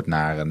opgesteld wordt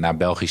naar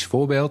Belgisch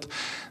voorbeeld.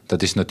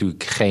 Dat is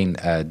natuurlijk geen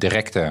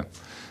directe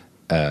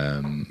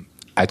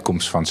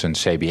uitkomst van zijn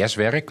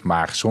CBS-werk.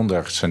 Maar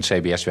zonder zijn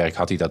CBS-werk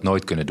had hij dat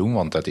nooit kunnen doen.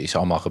 Want dat is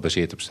allemaal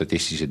gebaseerd op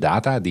statistische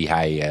data die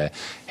hij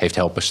heeft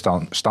helpen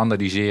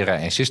standaardiseren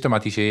en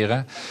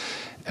systematiseren.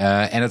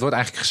 En het wordt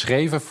eigenlijk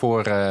geschreven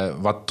voor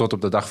wat tot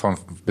op de dag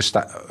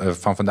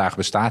van vandaag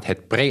bestaat.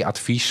 Het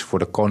pre-advies voor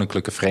de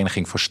Koninklijke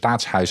Vereniging voor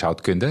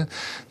Staatshuishoudkunde.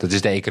 Dat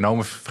is de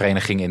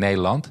economenvereniging in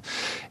Nederland.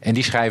 En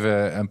die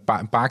schrijven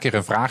een paar keer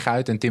een vraag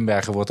uit. En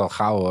Tinbergen wordt al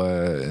gauw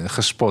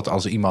gespot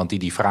als iemand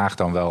die vraag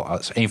dan wel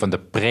als een van de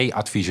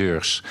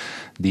pre-adviseurs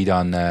die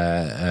dan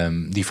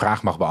die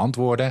vraag mag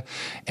beantwoorden.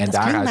 En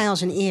dat klinkt mij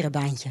als een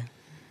erebaantje.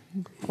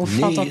 Of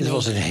nee, het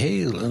was een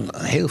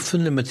heel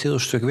fundamenteel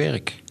stuk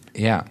werk.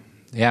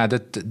 Ja,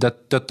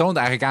 dat toont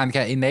eigenlijk aan.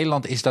 Ja, in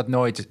Nederland is dat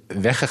nooit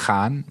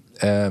weggegaan.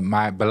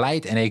 Maar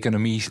beleid en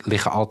economie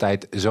liggen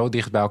altijd zo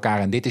dicht bij elkaar.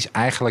 En dit is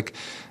eigenlijk,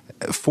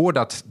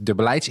 voordat de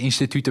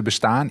beleidsinstituten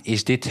bestaan,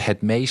 is dit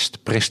het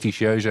meest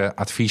prestigieuze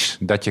advies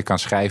dat je kan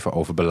schrijven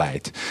over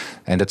beleid.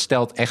 En dat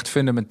stelt echt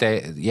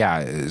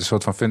een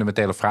soort van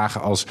fundamentele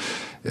vragen als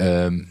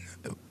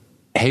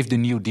heeft de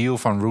New Deal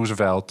van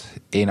Roosevelt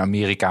in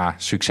Amerika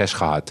succes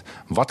gehad?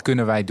 Wat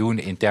kunnen wij doen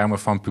in termen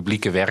van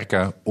publieke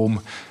werken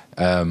om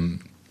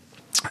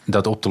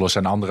dat op te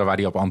lossen. En andere waar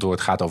hij op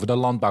antwoordt gaat over de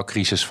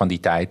landbouwcrisis van die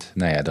tijd.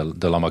 Nou ja,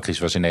 de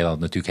landbouwcrisis was in Nederland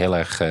natuurlijk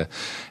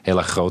heel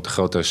erg groot. De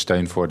grote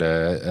steun voor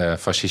de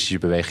fascistische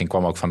beweging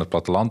kwam ook van het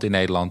platteland in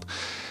Nederland.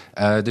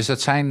 Dus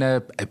dat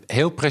zijn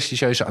heel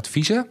prestigieuze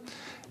adviezen,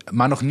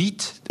 maar nog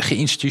niet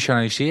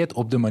geïnstitutionaliseerd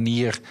op de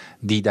manier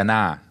die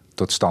daarna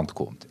tot stand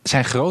komt.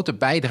 Zijn grote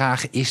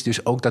bijdrage is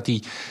dus ook dat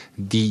hij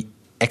die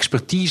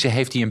expertise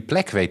heeft die een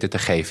plek weten te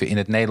geven in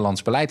het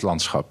Nederlands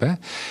beleidslandschap. Hè.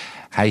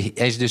 Hij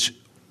is dus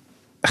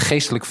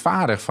geestelijk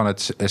vader van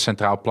het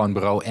Centraal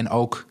Planbureau en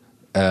ook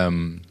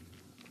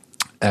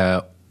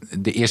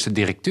de eerste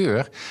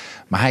directeur.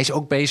 Maar hij is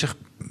ook bezig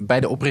bij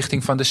de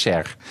oprichting van de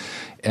SER.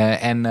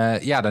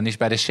 Dan is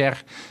bij de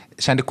SER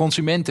zijn de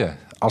consumenten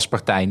als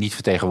partij niet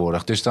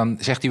vertegenwoordigd. Dus dan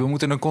zegt hij, we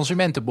moeten een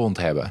consumentenbond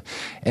hebben.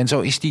 En zo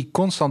is hij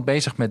constant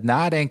bezig met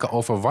nadenken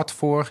over wat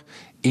voor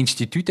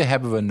instituten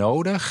hebben we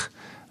nodig,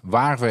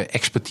 waar we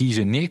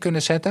expertise neer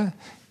kunnen zetten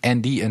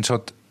en die een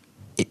soort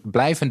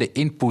blijvende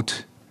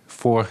input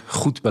voor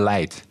goed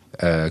beleid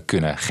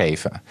kunnen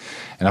geven.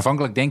 En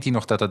afhankelijk denkt hij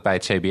nog dat het bij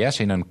het CBS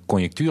in een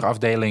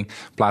conjunctuurafdeling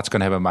plaats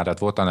kan hebben, maar dat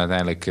wordt dan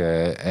uiteindelijk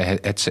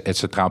het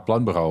Centraal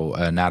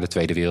Planbureau na de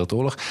Tweede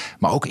Wereldoorlog.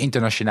 Maar ook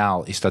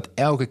internationaal is dat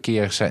elke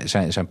keer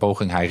zijn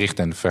poging. Hij richt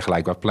een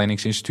vergelijkbaar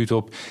planningsinstituut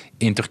op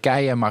in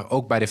Turkije, maar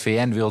ook bij de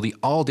VN wil hij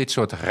al dit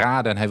soort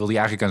raden. Hij wil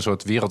eigenlijk een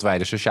soort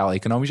wereldwijde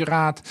sociaal-economische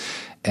raad.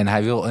 En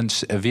hij wil een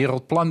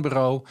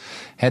wereldplanbureau.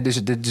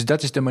 Dus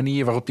dat is de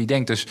manier waarop hij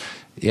denkt. Dus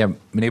ja,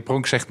 meneer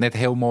Pronk zegt net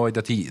heel mooi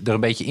dat hij er een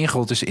beetje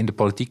ingerold is in de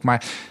politiek.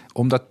 Maar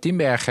omdat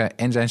Tinbergen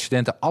en zijn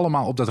studenten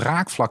allemaal op dat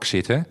raakvlak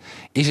zitten,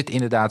 is het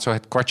inderdaad zo.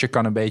 Het kwartje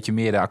kan een beetje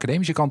meer de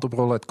academische kant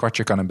oprollen. Het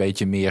kwartje kan een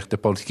beetje meer de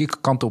politieke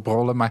kant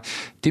oprollen. Maar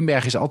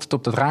Tinbergen is altijd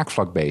op dat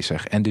raakvlak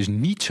bezig. En dus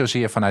niet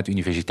zozeer vanuit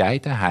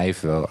universiteiten. Hij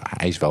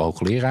is wel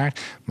hoogleraar.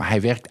 Maar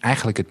hij werkt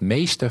eigenlijk het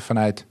meeste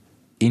vanuit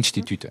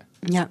instituten.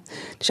 Ja,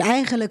 dus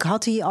eigenlijk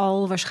had hij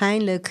al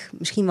waarschijnlijk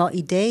misschien wel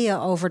ideeën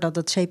over dat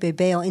het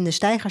CPB al in de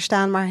steiger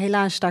staan. Maar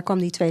helaas, daar kwam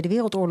die Tweede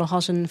Wereldoorlog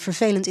als een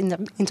vervelend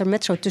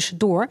intermezzo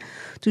tussendoor.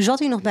 Toen zat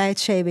hij nog bij het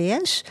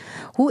CBS.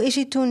 Hoe is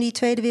hij toen die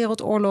Tweede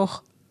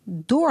Wereldoorlog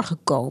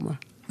doorgekomen?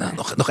 Nou,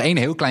 nog één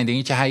heel klein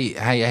dingetje.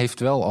 Hij heeft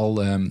wel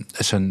al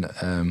zijn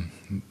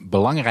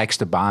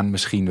belangrijkste baan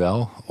misschien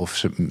wel, of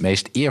zijn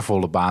meest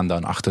eervolle baan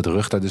dan achter de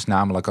rug. Dat is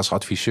namelijk als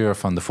adviseur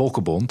van de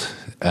Volkenbond.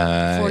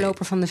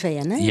 Voorloper van de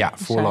VN, hè? Ja,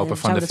 voorloper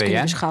van de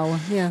VN. Beschouwen.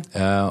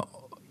 Ja.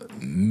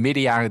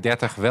 Midden jaren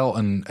 30 wel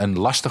een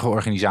lastige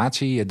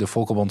organisatie. De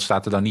Volkenbond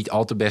staat er dan niet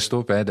al te best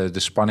op. Hè.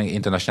 De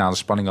internationale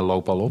spanningen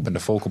lopen al op. En de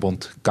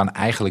Volkenbond kan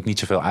eigenlijk niet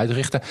zoveel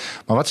uitrichten.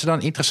 Maar wat ze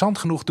dan interessant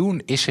genoeg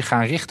doen, is zich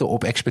gaan richten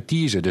op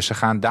expertise. Dus ze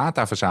gaan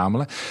data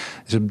verzamelen.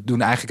 Ze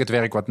doen eigenlijk het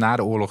werk wat na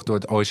de oorlog door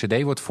het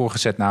OECD wordt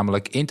voorgezet.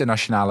 Namelijk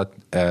internationale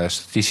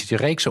statistische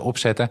reeksen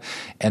opzetten.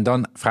 En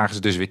dan vragen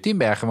ze dus weer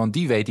Tinbergen, want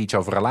die weet iets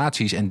over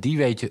relaties. En die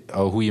weet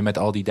hoe je met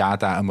al die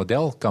data een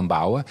model kan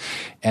bouwen.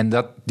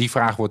 En die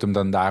vraag wordt hem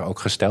dan daar ook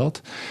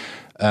gesteld.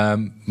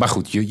 Maar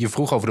goed, je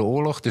vroeg over de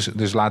oorlog,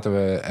 dus laten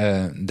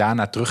we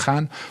daarna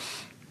teruggaan.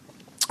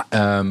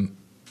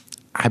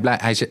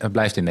 Hij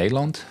blijft in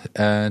Nederland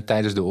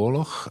tijdens de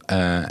oorlog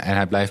en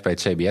hij blijft bij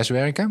het CBS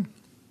werken.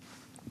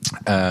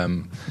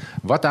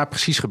 Wat daar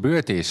precies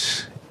gebeurd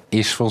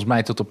is volgens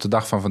mij tot op de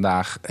dag van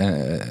vandaag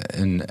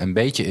een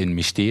beetje een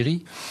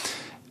mysterie.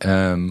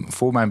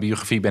 Voor mijn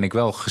biografie ben ik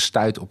wel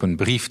gestuit op een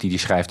brief die hij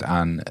schrijft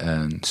aan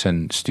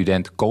zijn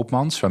student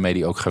Koopmans, waarmee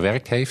hij ook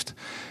gewerkt heeft.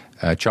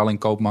 Charling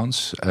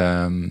Koopmans,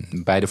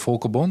 bij de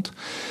Volkenbond.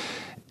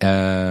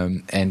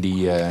 En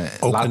die,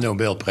 ook een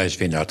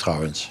Nobelprijswinnaar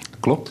trouwens.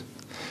 Klopt.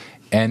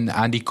 En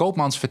aan die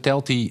Koopmans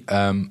vertelt hij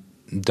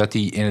dat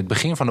hij in het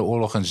begin van de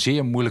oorlog een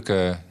zeer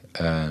moeilijke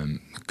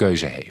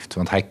keuze heeft.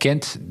 Want hij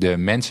kent de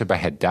mensen bij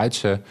het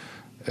Duitse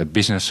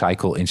Business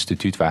Cycle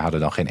Instituut. Wij hadden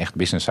dan geen echt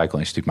Business Cycle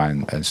Instituut, maar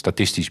een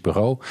statistisch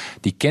bureau.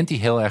 Die kent hij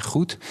heel erg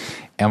goed.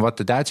 En wat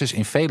de Duitsers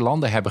in veel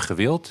landen hebben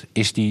gewild,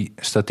 is die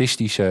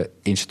statistische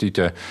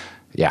instituten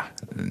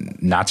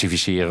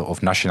nazificeren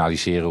of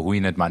nationaliseren, hoe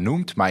je het maar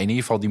noemt. Maar in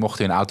ieder geval, die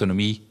mochten hun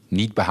autonomie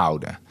niet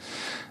behouden.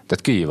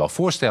 Dat kun je je wel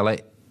voorstellen.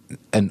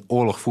 Een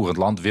oorlogvoerend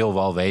land wil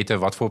wel weten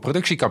wat voor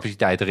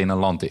productiecapaciteit er in een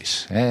land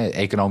is.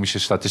 Economische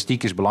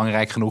statistiek is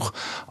belangrijk genoeg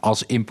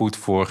als input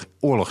voor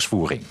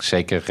oorlogsvoering.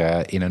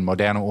 Zeker in een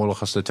moderne oorlog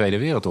als de Tweede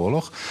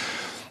Wereldoorlog.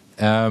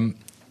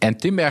 En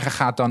Tinbergen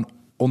gaat dan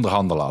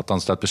onderhandelen.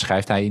 Althans, dat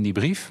beschrijft hij in die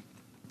brief.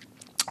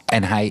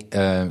 En hij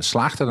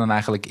slaagt er dan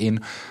eigenlijk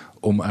in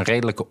om een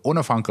redelijke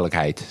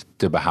onafhankelijkheid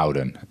te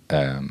behouden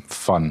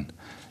van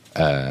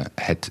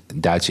het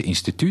Duitse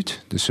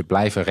instituut. Dus ze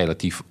blijven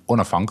relatief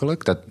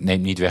onafhankelijk. Dat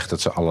neemt niet weg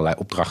dat ze allerlei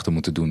opdrachten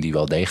moeten doen die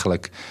wel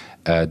degelijk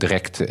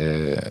direct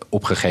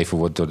opgegeven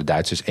wordt door de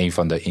Duitsers. Een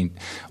van de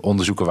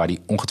onderzoeken waar die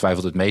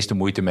ongetwijfeld het meeste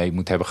moeite mee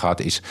moet hebben gehad,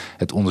 is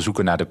het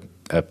onderzoeken naar de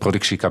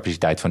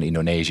productiecapaciteit van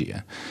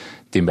Indonesië.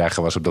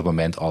 Tinbergen was op dat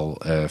moment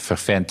al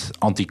fervent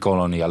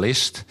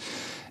anti-kolonialist.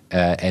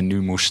 En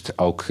nu moest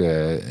ook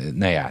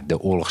de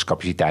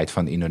oorlogscapaciteit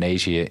van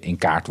Indonesië in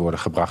kaart worden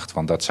gebracht.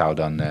 Want dat zou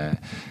dan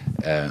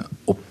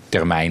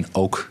termijn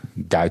ook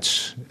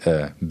Duits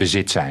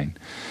bezit zijn.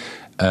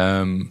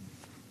 In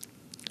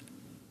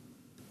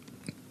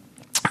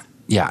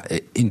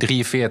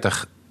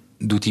 1943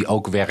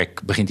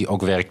 begint hij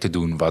ook werk te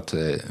doen wat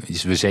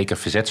we zeker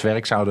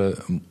verzetswerk zouden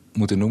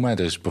moeten noemen.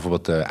 Er is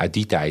bijvoorbeeld uit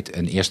die tijd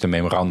een eerste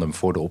memorandum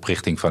voor de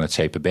oprichting van het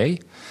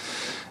CPB.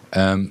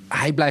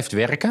 Hij blijft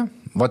werken,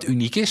 wat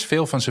uniek is.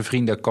 Veel van zijn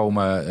vrienden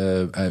komen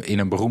in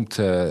een beroemd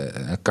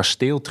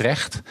kasteel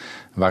terecht,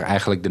 waar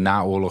eigenlijk de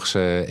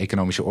naoorlogse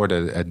economische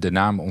orde, de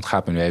naam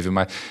ontgaat me nu even,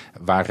 maar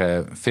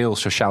waar veel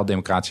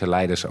sociaal-democratische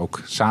leiders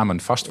ook samen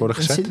vast worden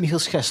gezet.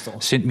 Sint-Michielsgestel.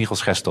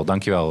 Sint-Michielsgestel,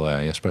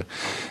 dankjewel Jasper.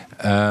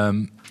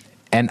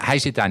 En hij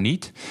zit daar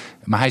niet,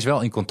 maar hij is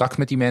wel in contact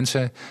met die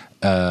mensen.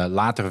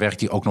 Later werkt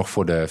hij ook nog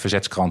voor de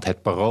verzetskrant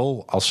Het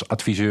Parool als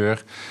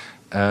adviseur.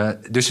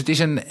 Dus het is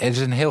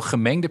een heel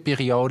gemengde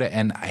periode.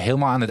 En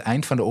helemaal aan het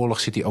eind van de oorlog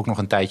zit hij ook nog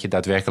een tijdje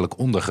daadwerkelijk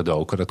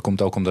ondergedoken. Dat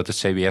komt ook omdat het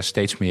CBS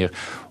steeds meer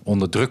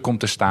onder druk komt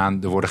te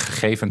staan. Er worden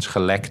gegevens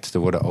gelekt. Er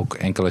worden ook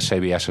enkele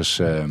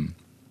CBS'ers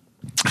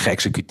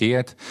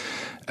geëxecuteerd.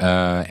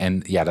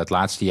 En dat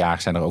laatste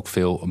jaar zijn er ook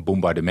veel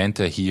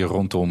bombardementen hier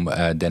rondom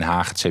Den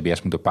Haag. Het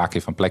CBS moet een paar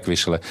keer van plek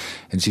wisselen.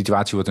 En de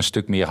situatie wordt een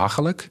stuk meer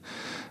hachelijk.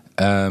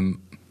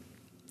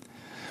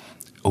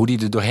 Hoe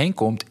die er doorheen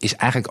komt is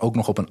eigenlijk ook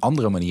nog op een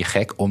andere manier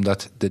gek.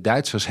 Omdat de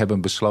Duitsers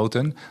hebben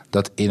besloten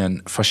dat in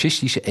een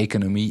fascistische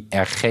economie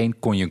er geen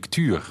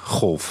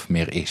conjunctuurgolf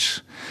meer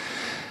is.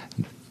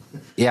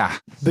 Ja.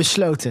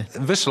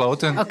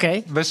 Besloten.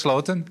 Oké.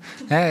 Besloten.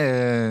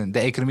 De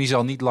economie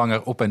zal niet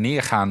langer op en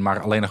neer gaan, maar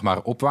alleen nog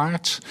maar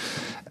opwaarts.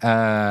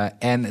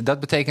 En dat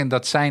betekent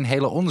dat zijn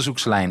hele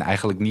onderzoekslijn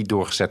eigenlijk niet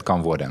doorgezet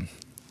kan worden.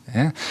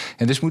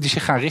 En dus moet hij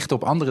zich gaan richten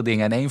op andere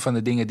dingen. En een van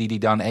de dingen die hij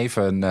dan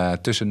even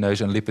tussen neus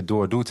en lippen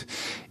door doet,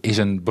 is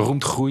een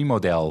beroemd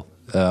groeimodel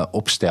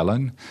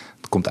opstellen.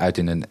 Het komt uit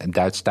in een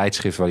Duits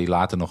tijdschrift waar hij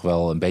later nog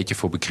wel een beetje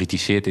voor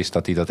bekritiseerd is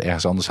dat hij dat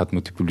ergens anders had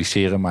moeten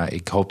publiceren. Maar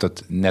ik hoop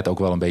dat net ook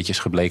wel een beetje is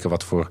gebleken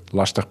wat voor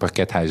lastig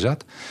parket hij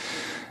zat.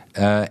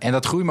 En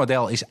dat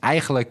groeimodel is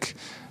eigenlijk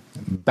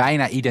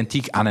bijna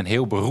identiek aan een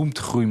heel beroemd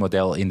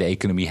groeimodel in de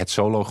economie, het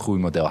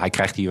Solow-groeimodel. Hij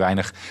krijgt hier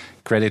weinig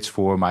credits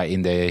voor, maar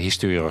in de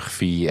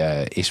historiografie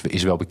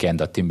is wel bekend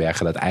dat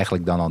Tinbergen dat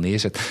eigenlijk dan al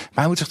neerzet. Maar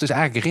hij moet zich dus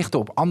eigenlijk richten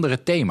op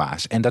andere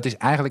thema's. En dat is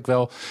eigenlijk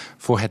wel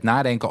voor het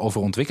nadenken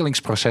over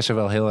ontwikkelingsprocessen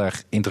wel heel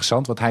erg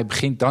interessant, want hij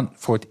begint dan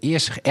voor het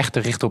eerst zich echt te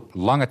richten op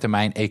lange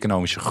termijn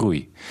economische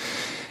groei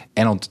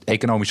en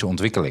economische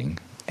ontwikkeling.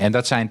 En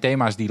dat zijn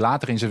thema's die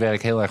later in zijn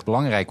werk heel erg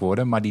belangrijk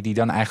worden, maar die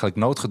dan eigenlijk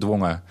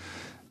noodgedwongen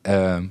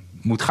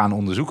moet gaan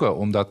onderzoeken.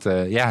 Omdat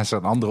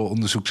zo'n andere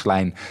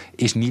onderzoekslijn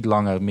is niet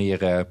langer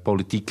meer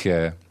politiek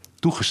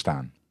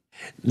toegestaan.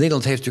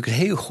 Nederland heeft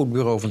natuurlijk een heel goed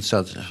bureau van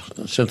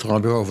Centraal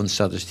Bureau van de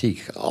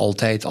Statistiek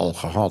altijd al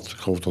gehad. Ik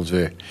geloof dat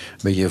we een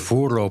beetje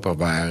voorloper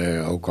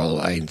waren, ook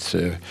al eind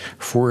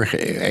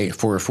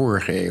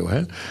vorige eeuw,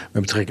 met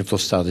betrekking tot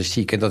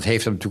statistiek. En dat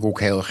heeft hem natuurlijk ook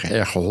heel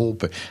erg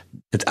geholpen.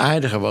 Het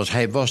aardige was,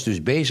 hij was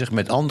dus bezig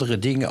met andere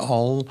dingen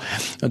al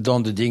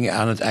dan de dingen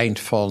aan het eind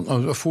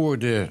van voor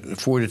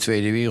de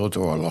Tweede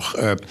Wereldoorlog.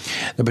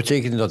 Dat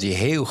betekende dat hij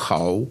heel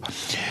gauw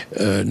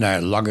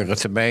naar langere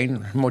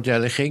termijn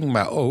modellen ging,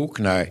 maar ook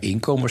naar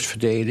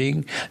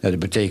inkomensverdeling, naar de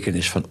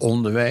betekenis van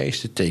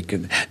onderwijs,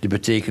 de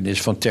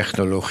betekenis van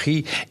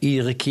technologie,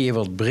 iedere keer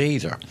wat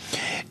breder.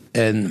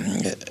 En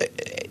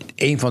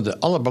een van de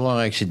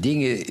allerbelangrijkste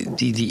dingen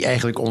die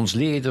eigenlijk ons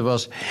leerde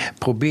was,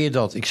 probeer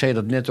dat, ik zei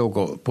dat net ook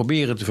al,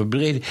 probeer het te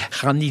verbreden.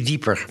 Ga niet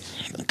dieper.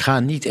 Ga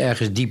niet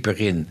ergens dieper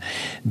in.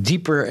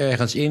 Dieper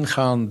ergens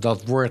ingaan,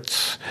 dat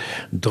wordt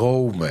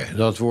dromen.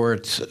 Dat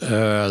wordt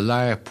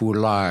laar pour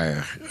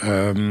laar.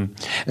 En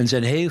er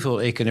zijn heel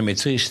veel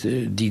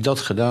econometristen die dat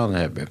gedaan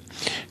hebben.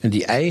 En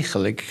die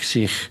eigenlijk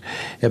zich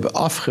hebben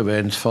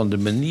afgewend van de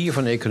manier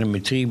van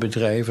econometrie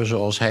bedrijven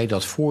zoals hij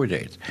dat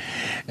voordeed.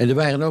 En er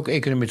waren ook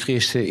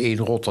econometristen in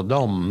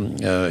Rotterdam.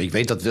 Ik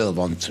weet dat wel,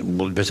 want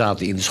we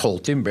zaten in de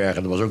school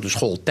Tinbergen. Dat was ook de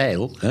school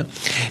Tijl.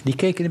 Die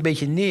keken een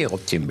beetje neer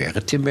op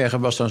Tinbergen. Tinbergen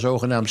was dan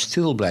zogenaamd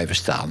stil blijven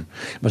staan.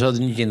 Maar ze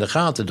hadden niet in de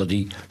gaten dat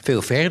hij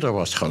veel verder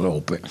was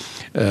gelopen.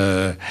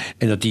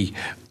 En dat hij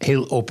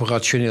heel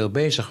operationeel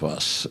bezig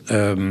was.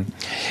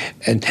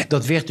 En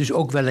dat werd dus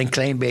ook wel een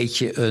klein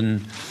beetje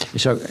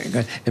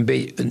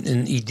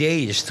een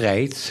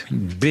ideeënstrijd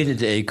binnen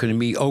de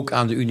economie, ook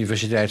aan de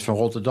Universiteit van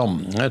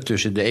Rotterdam.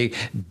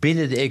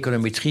 Binnen de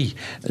econometrie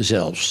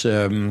zelfs.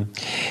 En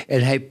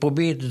hij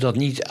probeerde dat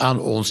niet aan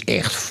ons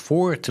echt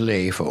voor te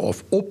leven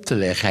of op te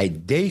leggen. Hij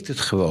deed het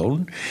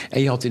gewoon.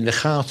 En je had in de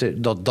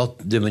gaten dat dat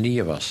de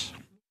manier was.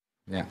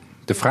 Ja.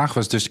 De vraag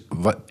was dus,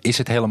 is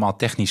het helemaal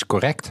technisch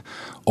correct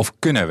of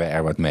kunnen we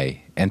er wat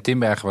mee? En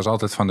Tinbergen was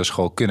altijd van de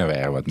school, kunnen we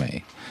er wat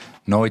mee?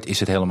 Nooit is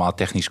het helemaal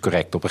technisch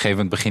correct. Op een gegeven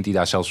moment begint hij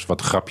daar zelfs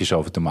wat grapjes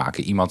over te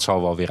maken. Iemand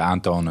zal wel weer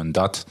aantonen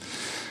dat.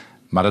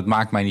 Maar dat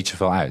maakt mij niet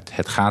zoveel uit.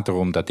 Het gaat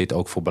erom dat dit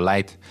ook voor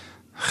beleid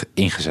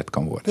ingezet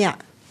kan worden. Ja,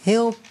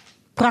 heel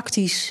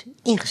praktisch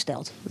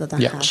ingesteld. Dat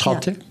ja, gaat.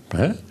 Schatten.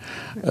 Ja.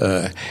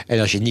 En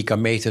als je het niet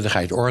kan meten, dan ga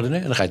je het ordenen.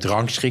 En dan ga je het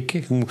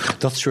rangschikken.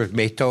 Dat soort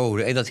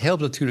methoden. En dat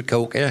helpt natuurlijk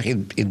ook erg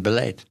in het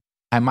beleid.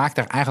 Hij maakt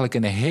daar eigenlijk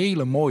een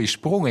hele mooie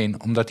sprong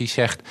in. Omdat hij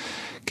zegt,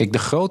 kijk, de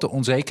grote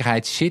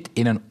onzekerheid zit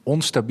in een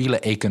onstabiele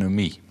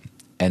economie.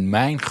 En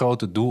mijn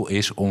grote doel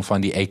is om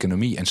van die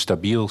economie een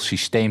stabiel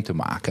systeem te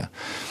maken.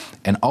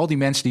 En al die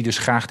mensen die dus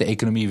graag de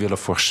economie willen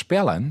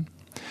voorspellen,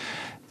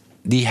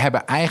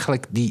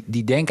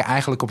 die denken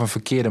eigenlijk op een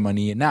verkeerde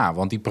manier na.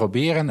 Want die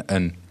proberen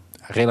een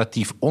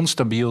relatief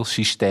onstabiel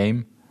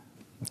systeem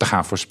te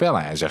gaan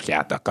voorspellen. Hij zegt,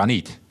 ja, dat kan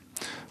niet.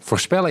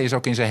 Voorspellen is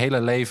ook in zijn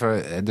hele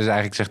leven, dus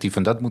eigenlijk zegt hij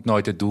van dat moet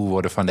nooit het doel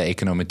worden van de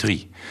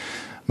econometrie.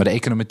 Maar de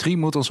econometrie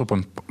moet ons op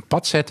een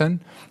pad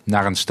zetten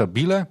naar een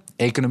stabiele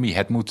economie.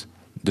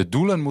 De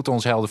doelen moeten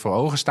ons helder voor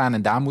ogen staan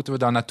en daar moeten we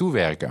dan naartoe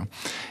werken.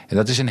 En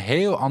dat is een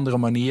heel andere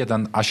manier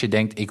dan als je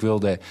denkt, ik wil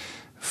de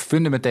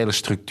fundamentele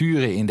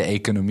structuren in de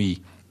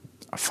economie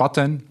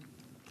vatten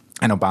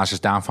en op basis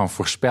daarvan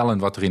voorspellen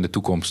wat er in de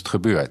toekomst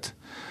gebeurt.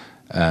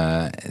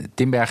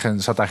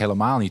 Tinbergen zat daar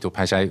helemaal niet op.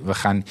 Hij zei, we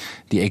gaan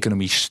die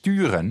economie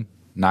sturen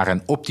naar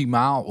een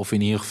optimaal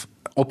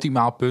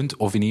punt,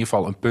 of in ieder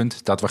geval een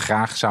punt dat we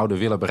graag zouden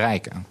willen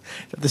bereiken.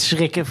 Dat is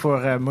schrikken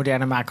voor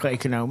moderne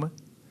macro-economen?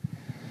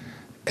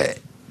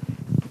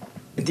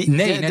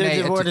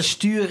 De woorden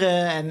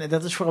sturen, en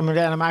dat is voor een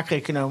moderne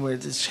macro-econoom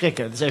het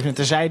schrikken. Dat is even een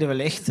terzijde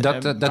wellicht.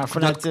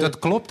 Dat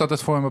klopt dat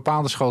het voor een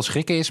bepaalde school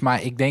schrikken is,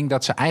 maar ik denk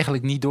dat ze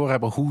eigenlijk niet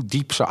doorhebben hoe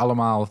diep ze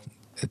allemaal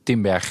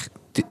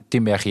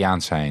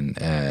Tinbergiaans zijn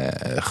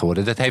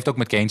geworden. Dat heeft ook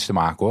met Keynes te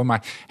maken, hoor.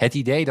 Maar het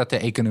idee dat de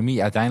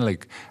economie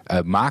uiteindelijk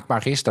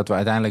maakbaar is, dat we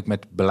uiteindelijk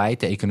met beleid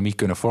de economie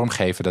kunnen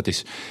vormgeven, dat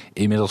is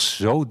inmiddels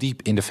zo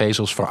diep in de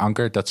vezels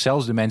verankerd dat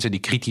zelfs de mensen die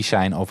kritisch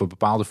zijn over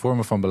bepaalde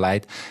vormen van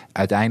beleid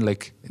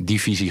uiteindelijk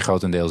die visie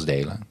grotendeels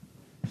delen.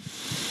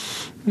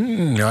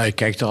 Ja, ik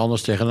kijk er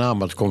anders tegenaan,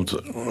 maar het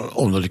komt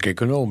omdat ik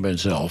econoom ben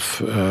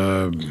zelf.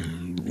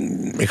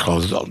 Ik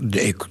geloof dat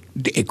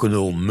de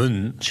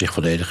economen zich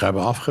volledig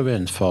hebben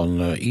afgewend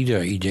van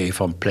ieder idee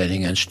van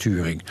planning en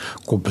sturing.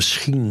 Komt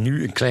misschien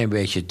nu een klein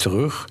beetje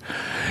terug,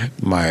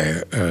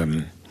 maar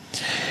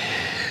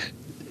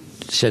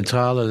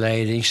centrale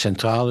leiding,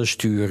 centrale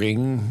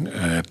sturing,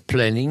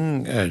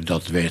 planning,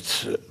 dat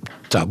werd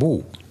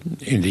taboe.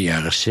 In de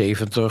jaren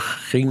 70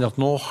 ging dat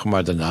nog,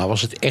 maar daarna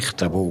was het echt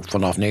taboe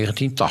vanaf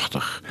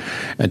 1980.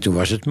 En toen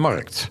was het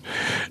markt.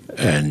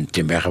 En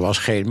Tinbergen was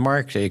geen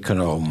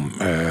markteconoom.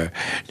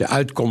 De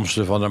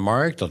uitkomsten van de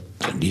markt,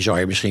 die zou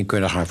je misschien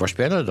kunnen gaan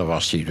voorspellen. Daar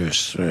was hij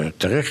dus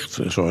terecht,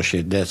 zoals je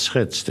het net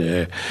schetst,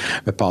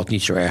 bepaald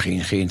niet zo erg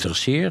in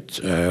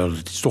geïnteresseerd.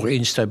 Het is toch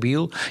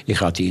instabiel. Je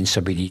gaat die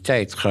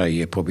instabiliteit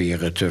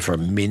proberen te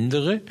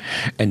verminderen.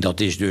 En dat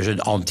is dus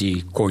een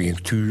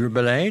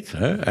anti-conjunctuurbeleid.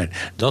 En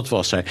dat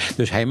was zijn.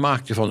 Dus hij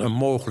maakte van een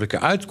mogelijke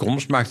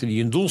uitkomst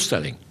een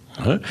doelstelling.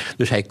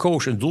 Dus hij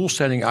koos een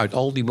doelstelling uit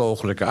al die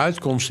mogelijke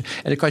uitkomsten. En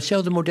dan kan je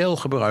hetzelfde model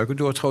gebruiken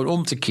door het gewoon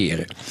om te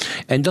keren.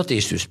 En dat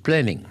is dus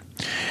planning.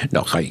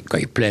 Nou kan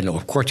je plannen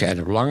op korte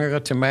en op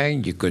langere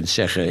termijn. Je kunt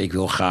zeggen, ik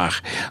wil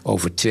graag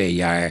over 2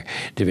 jaar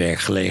de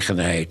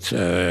werkgelegenheid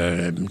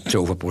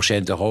zoveel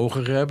procenten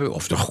hoger hebben.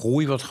 Of de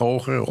groei wat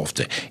hoger. Of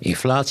de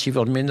inflatie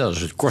wat minder. Dat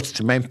is het korte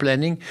termijn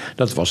planning.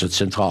 Dat was het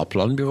Centraal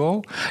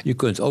Planbureau. Je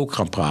kunt ook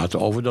gaan praten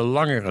over de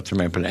langere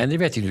termijn planning. En daar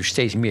werd hij nu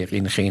steeds meer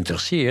in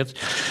geïnteresseerd.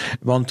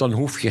 Want dan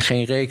hoef je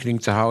geen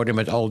rekening te houden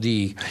met al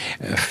die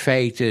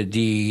feiten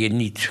die je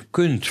niet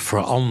kunt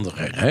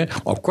veranderen. Hè?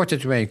 Op korte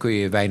termijn kun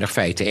je weinig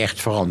feiten echt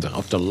veranderen.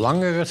 Op de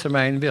langere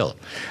termijn wel.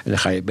 En dan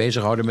ga je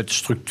bezighouden met de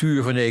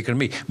structuur van de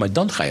economie. Maar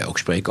dan ga je ook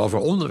spreken over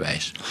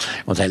onderwijs.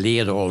 Want hij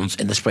leerde ons,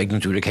 en dat spreekt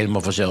natuurlijk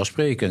helemaal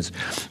vanzelfsprekend,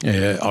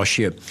 als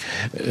je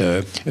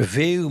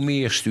veel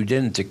meer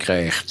studenten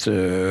krijgt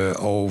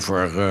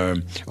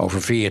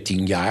over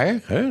 14 jaar,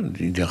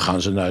 dan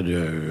gaan ze naar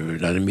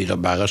de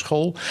middelbare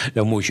school,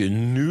 dan moet je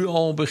nu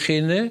al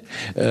beginnen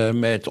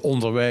met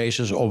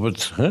onderwijzers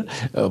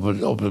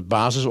op het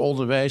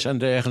basisonderwijs en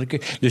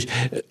dergelijke. Dus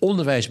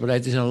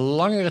onderwijsbeleid is een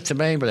langere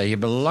termijn beleid. Je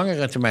hebt een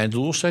langere termijn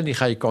doelstelling, die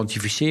ga je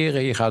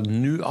kwantificeren. Je gaat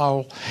nu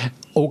al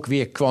ook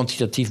weer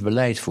kwantitatief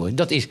beleid voeren.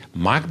 Dat is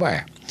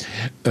maakbaar.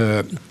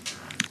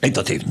 En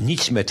dat heeft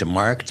niets met de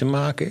markt te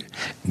maken.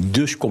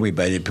 Dus kom je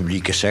bij de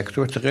publieke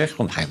sector terecht.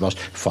 Want hij was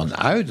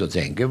vanuit dat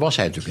denken, was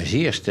hij natuurlijk een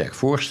zeer sterk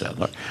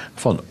voorstander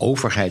van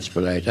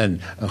overheidsbeleid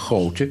en een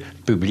grote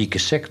publieke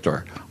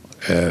sector.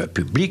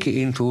 Publieke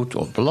invloed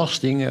op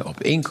belastingen,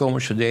 op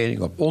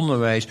inkomensverdeling, op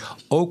onderwijs,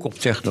 ook op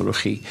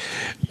technologie.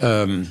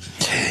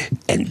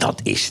 En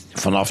dat is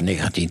vanaf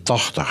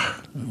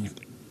 1980,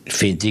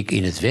 vind ik,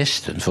 in het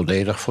Westen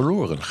volledig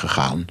verloren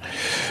gegaan.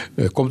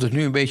 Komt het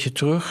nu een beetje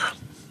terug?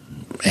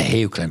 Een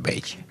heel klein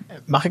beetje.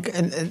 Mag ik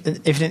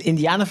even een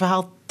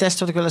Indianenverhaal testen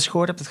wat ik wel eens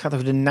gehoord heb? Dat gaat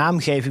over de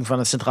naamgeving van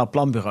het Centraal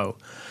Planbureau.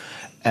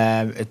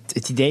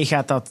 Het idee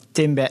gaat dat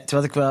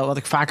wat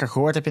ik vaker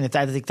gehoord heb in de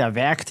tijd dat ik daar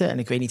werkte, en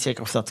ik weet niet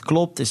zeker of dat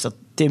klopt, is dat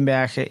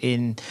Tinbergen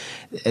in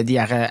de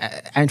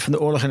jaren eind van de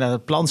oorlog inderdaad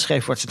het plan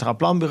schreef voor het Centraal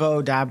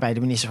Planbureau, daar bij de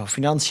minister van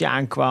Financiën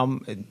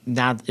aankwam,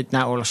 na het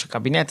naoorlogse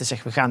kabinet, en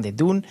zegt we gaan dit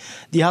doen.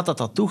 Die had dat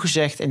al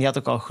toegezegd en die had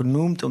ook al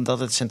genoemd omdat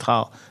het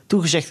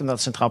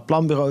Centraal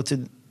Planbureau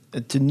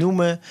te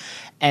noemen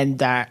en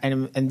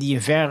die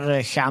een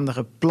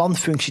verregaandere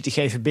planfunctie te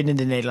geven binnen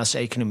de Nederlandse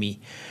economie.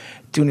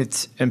 Toen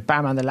het een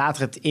paar maanden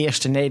later het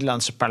eerste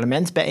Nederlandse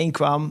parlement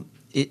bijeenkwam,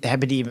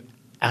 hebben die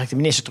eigenlijk de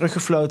minister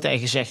teruggefloten en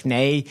gezegd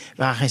nee,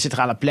 we gaan geen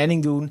centrale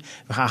planning doen.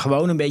 We gaan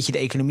gewoon een beetje de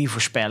economie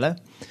voorspellen.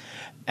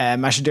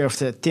 Maar ze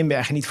durfden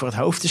Tinbergen niet voor het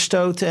hoofd te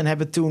stoten en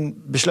hebben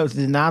toen besloten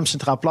de naam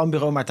Centraal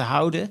Planbureau maar te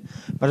houden,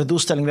 maar de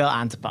doelstelling wel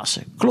aan te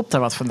passen. Klopt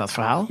daar wat van dat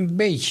verhaal? Een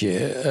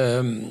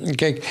beetje.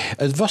 Kijk,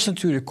 het was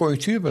natuurlijk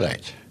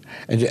conjunctuurbeleid.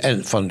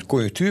 En van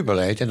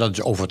conjunctuurbeleid, en dat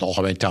is over het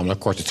algemeen tamelijk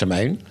korte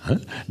termijn,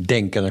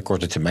 denken aan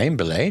korte termijn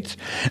beleid,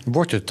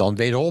 wordt het dan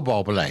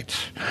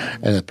wederopbouwbeleid.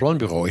 En het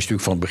planbureau is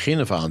natuurlijk van begin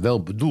af aan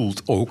wel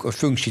bedoeld ook een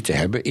functie te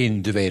hebben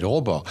in de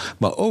wederopbouw.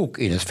 Maar ook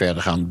in het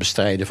verdergaand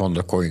bestrijden van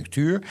de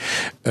conjunctuur,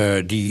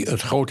 die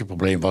het grote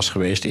probleem was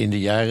geweest in de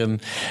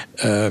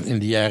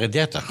jaren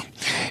 30.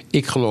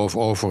 Ik geloof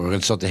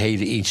overigens dat de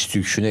hele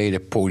institutionele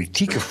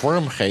politieke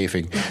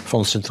vormgeving van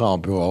het Centraal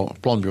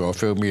Planbureau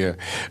veel meer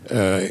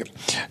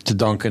te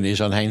danken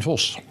is aan Hein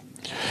Vos.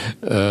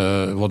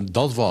 Want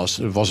dat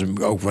was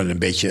ook wel een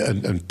beetje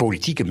een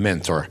politieke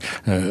mentor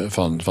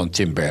van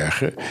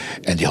Tinbergen.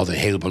 En die had een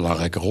heel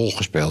belangrijke rol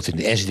gespeeld in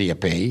de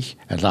SDAP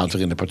en later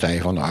in de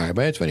Partij van de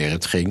Arbeid, wanneer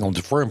het ging om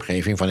de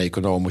vormgeving van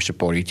economische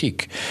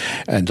politiek.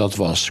 En dat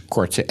was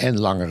korte en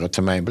langere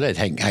termijn beleid.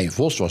 Hein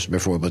Vos was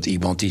bijvoorbeeld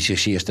iemand die zich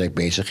zeer sterk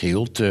bezig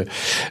hield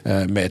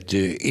met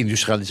de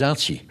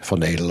industrialisatie van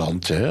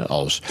Nederland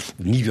als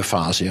nieuwe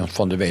fase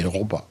van de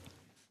wederopbouw.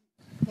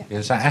 Ja,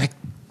 er zijn eigenlijk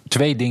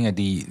twee dingen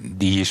die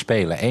hier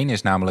spelen. Eén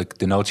is namelijk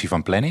de notie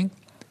van planning.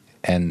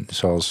 En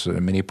zoals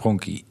meneer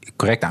Pronk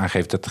correct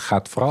aangeeft, dat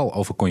gaat vooral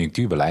over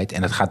conjunctuurbeleid.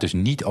 En het gaat dus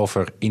niet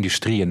over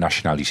industrieën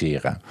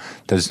nationaliseren.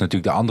 Dat is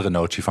natuurlijk de andere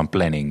notie van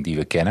planning die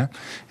we kennen.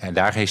 En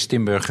daar heeft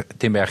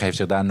Tinbergen heeft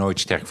zich daar nooit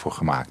sterk voor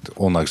gemaakt.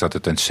 Ondanks dat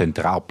het een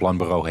centraal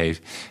planbureau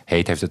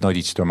heeft het nooit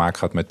iets te maken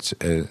gehad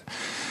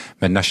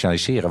met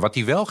nationaliseren. Wat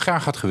hij wel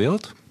graag had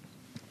gewild,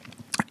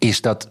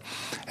 is dat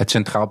het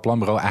Centraal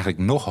Planbureau eigenlijk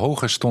nog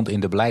hoger stond in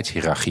de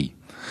beleidshiërarchie.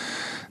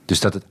 Dus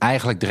dat het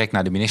eigenlijk direct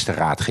naar de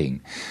ministerraad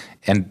ging.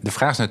 En de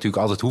vraag is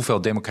natuurlijk altijd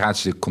hoeveel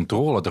democratische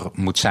controle er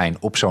moet zijn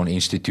op zo'n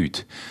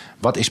instituut.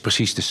 Wat is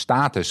precies de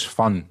status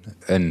van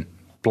een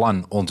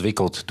plan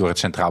ontwikkeld door het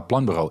Centraal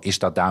Planbureau? Is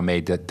dat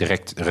daarmee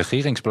direct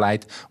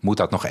regeringsbeleid? Moet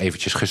dat nog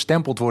eventjes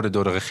gestempeld worden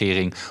door de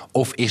regering?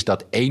 Of is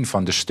dat één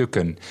van de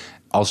stukken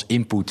als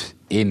input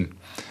in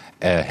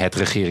het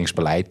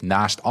regeringsbeleid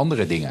naast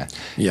andere dingen?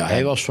 Ja,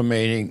 hij was van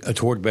mening, het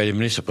hoort bij de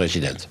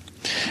minister-president.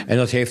 En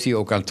dat heeft hij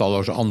ook aan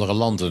talloze andere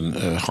landen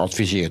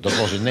geadviseerd. Dat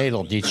was in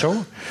Nederland niet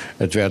zo.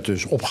 Het werd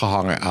dus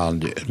opgehangen aan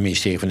het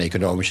ministerie van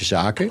Economische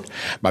Zaken.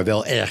 Maar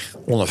wel erg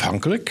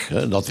onafhankelijk.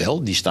 Dat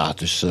wel, die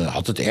status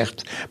had het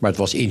echt. Maar het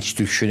was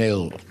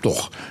institutioneel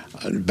toch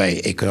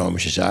bij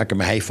Economische Zaken.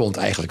 Maar hij vond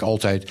eigenlijk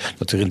altijd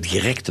dat er een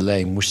directe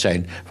lijn moest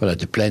zijn vanuit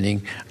de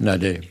planning naar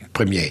de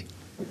premier.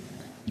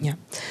 Ja.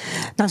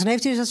 Nou, dan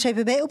heeft hij dus dat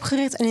CPB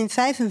opgericht en in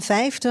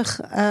 1955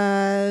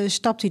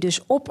 stapt hij dus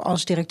op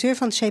als directeur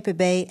van het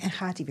CPB en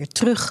gaat hij weer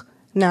terug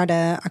naar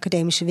de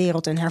academische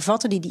wereld en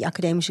hervatte hij die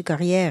academische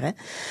carrière.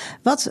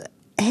 Wat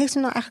heeft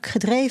hem nou eigenlijk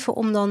gedreven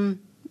om dan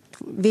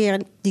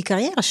weer die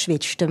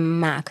carrière-switch te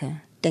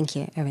maken, denk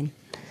je, Erwin?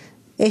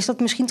 Is dat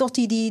misschien toch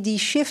die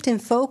shift in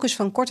focus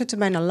van korte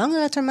termijn naar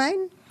langere termijn?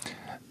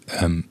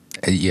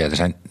 Ja, er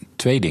zijn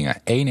twee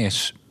dingen. Eén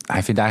is,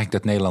 hij vindt eigenlijk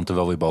dat Nederland er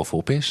wel weer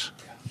bovenop is.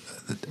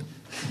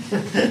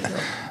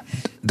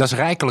 Dat is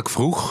rijkelijk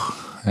vroeg.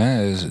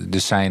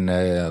 Dus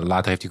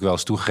later heeft hij wel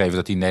eens toegegeven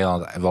dat hij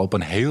Nederland wel op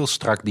een heel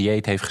strak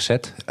dieet heeft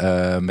gezet.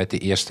 Met de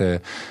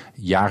eerste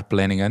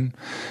jaarplanningen.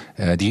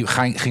 Die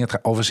ging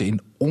het overigens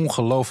in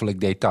ongelooflijk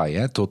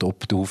detail. Tot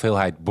op de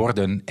hoeveelheid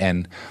borden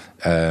en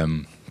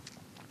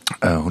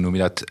hoe noem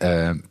je dat?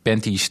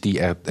 Panties die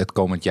er het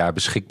komend jaar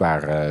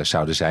beschikbaar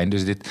zouden zijn.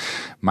 Dus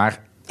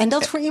en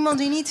dat voor iemand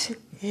die niet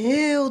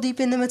heel diep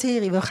in de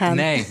materie wil gaan.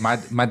 Nee,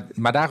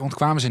 maar daar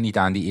ontkwamen ze niet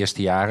aan die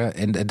eerste jaren.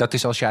 En dat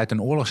is als je uit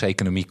een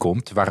oorlogseconomie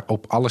komt,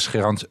 waarop alles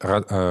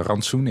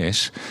rantsoen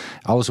is,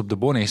 alles op de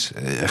bon is,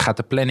 gaat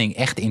de planning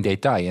echt in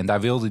detail. En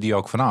daar wilde die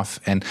ook vanaf.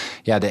 En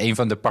ja, een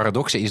van de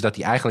paradoxen is dat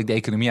hij eigenlijk de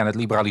economie aan het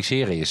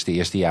liberaliseren is, de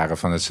eerste jaren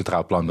van het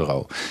Centraal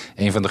Planbureau.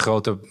 Een van de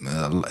grote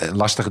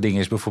lastige dingen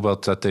is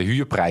bijvoorbeeld dat de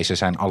huurprijzen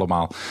zijn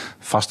allemaal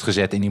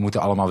vastgezet en die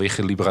moeten allemaal weer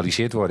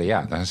geliberaliseerd worden.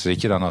 Ja, dan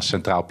zit je dan als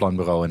Centraal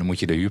Planbureau en dan moet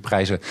je de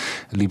huurprijzen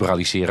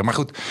liberaliseren. Maar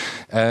goed,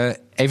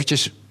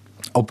 eventjes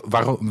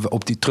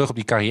terug op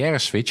die carrière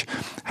switch.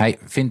 Hij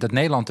vindt dat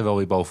Nederland er wel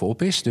weer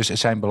bovenop is. Dus er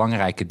zijn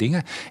belangrijke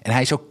dingen. En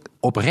hij is ook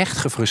oprecht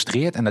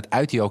gefrustreerd, en dat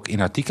uit hij ook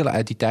in artikelen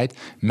uit die tijd,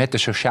 met de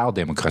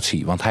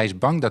sociaaldemocratie. Want hij is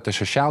bang dat de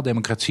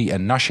sociaaldemocratie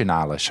een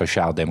nationale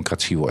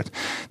sociaaldemocratie wordt.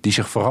 Die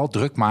zich vooral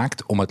druk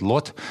maakt om het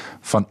lot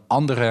van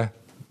andere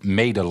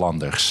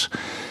medelanders.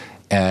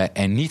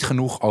 En niet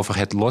genoeg over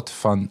het lot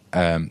van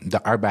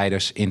de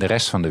arbeiders in de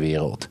rest van de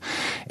wereld.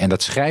 En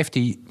dat schrijft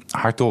hij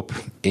hardop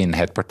in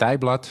het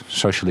partijblad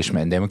Socialisme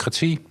en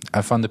Democratie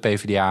van de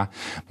PvdA.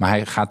 Maar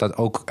hij gaat dat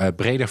ook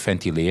breder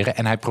ventileren.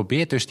 En hij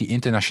probeert dus die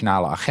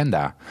internationale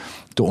agenda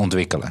te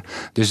ontwikkelen.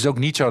 Dus het is ook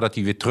niet zo dat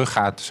hij weer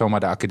teruggaat zomaar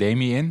de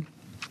academie in.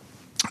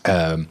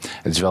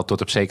 Het is wel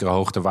tot op zekere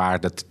hoogte waar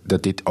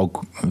dat dit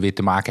ook weer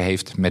te maken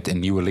heeft met een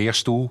nieuwe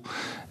leerstoel.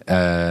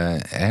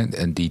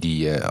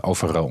 Die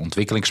over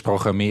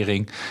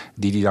ontwikkelingsprogrammering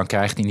die hij dan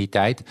krijgt in die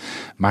tijd.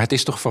 Maar het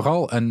is toch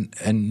vooral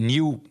een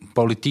nieuw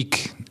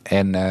politiek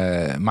en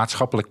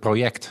maatschappelijk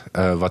project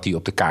wat hij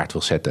op de kaart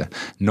wil zetten.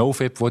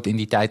 Novib wordt in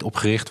die tijd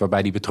opgericht waarbij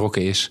hij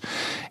betrokken is.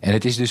 En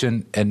het is dus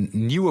een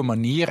nieuwe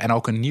manier en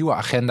ook een nieuwe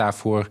agenda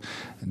voor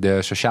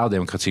de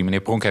sociaaldemocratie.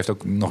 Meneer Pronk heeft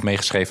ook nog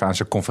meegeschreven aan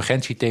zijn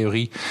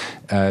convergentietheorie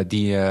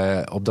die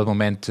op dat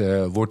moment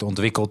wordt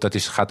ontwikkeld.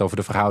 Dat gaat over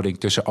de verhouding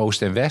tussen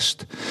Oost en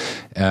West.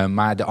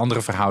 Maar de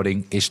andere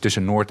verhouding is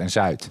tussen Noord en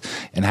Zuid.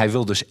 En hij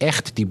wil dus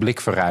echt die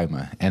blik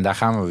verruimen. En daar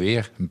gaan we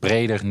weer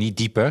breder, niet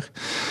dieper.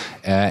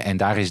 En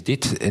daar is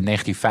dit in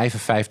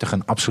 1955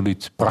 een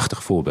absoluut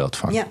prachtig voorbeeld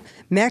van. Ja.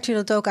 Merkt u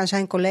dat ook aan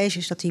zijn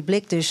colleges, dat die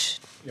blik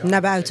dus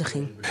naar buiten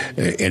ging?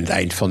 In het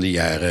eind van de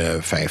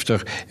jaren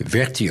 50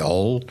 werd hij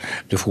al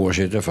de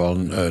voorzitter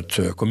van het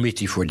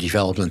Committee for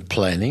Development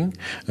Planning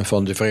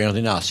van de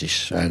Verenigde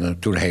Naties. En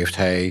toen heeft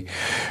hij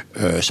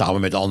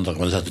samen met anderen,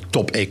 want er zaten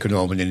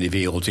top-economen in de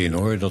wereld in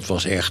hoor. Dat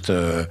was echt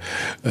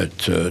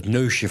het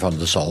neusje van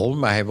de zalm,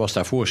 maar hij was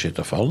daar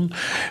voorzitter van.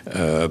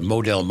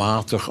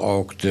 Modelmatig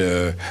ook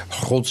de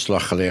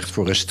grondslag gelegd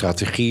voor een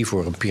strategie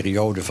voor een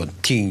periode van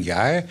 10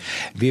 jaar.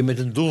 Weer met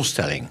een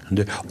doelstelling.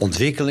 De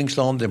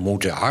ontwikkelingslanden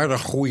moeten harder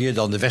groeien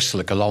dan de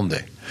westelijke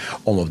landen.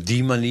 Om op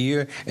die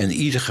manier in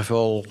ieder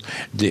geval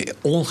de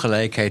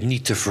ongelijkheid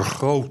niet te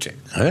vergroten.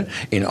 Hè?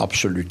 In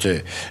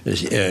absolute,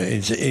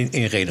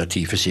 in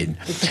relatieve zin.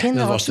 Ik begin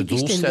er al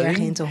typisch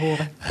Tinbergen in te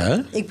horen.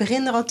 Ik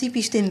begin er al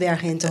typisch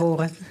Tinbergen in te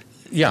horen.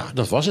 Ja,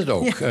 dat was het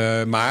ook.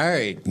 Ja.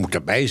 Maar ik moet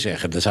daarbij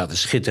zeggen, er zaten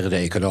schitterende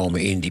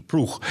economen in die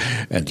ploeg.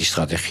 En die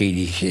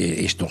strategie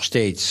is nog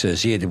steeds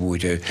zeer de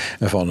moeite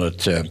van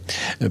het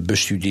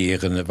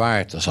bestuderen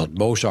waard. Daar zat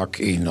Bozak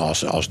in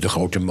als de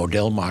grote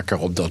modelmaker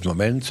op dat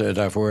moment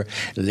daarvoor.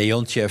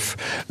 Leontjev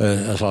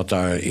zat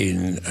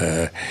daarin.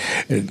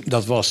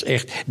 Dat was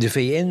echt de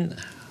VN.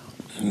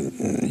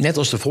 Net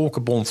als de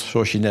Volkenbond,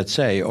 zoals je net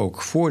zei,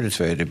 ook voor de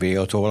Tweede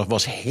Wereldoorlog,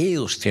 was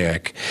heel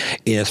sterk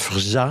in het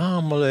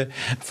verzamelen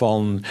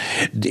van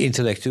de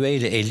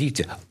intellectuele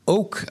elite.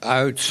 Ook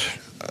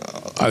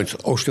uit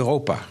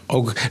Oost-Europa.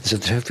 Er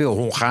zitten veel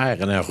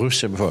Hongaren en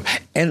Russen bijvoorbeeld.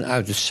 En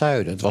uit het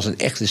zuiden. Het was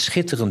echt een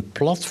schitterend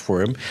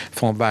platform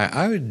van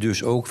waaruit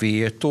dus ook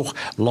weer toch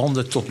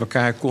landen tot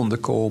elkaar konden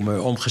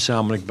komen om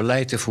gezamenlijk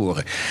beleid te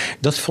voeren.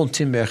 Dat vond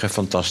Tinbergen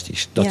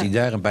fantastisch. Dat hij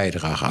daar een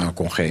bijdrage aan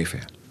kon geven.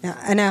 Ja,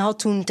 en hij had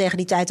toen tegen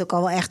die tijd ook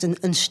al wel echt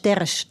een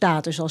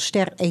sterrenstatus als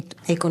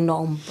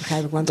ster-econoom,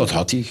 begrijp ik. Want dat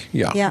had hij,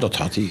 dat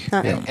had hij.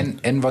 Ja. Ja.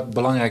 En wat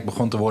belangrijk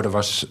begon te worden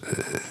was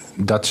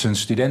dat zijn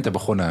studenten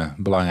begonnen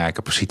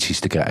belangrijke posities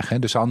te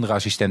krijgen. Dus de andere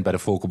assistent bij de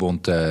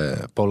Volkenbond,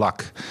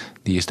 Polak,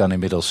 die is dan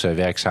inmiddels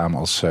werkzaam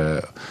als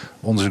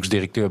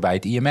onderzoeksdirecteur bij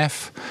het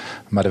IMF.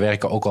 Maar er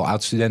werken ook al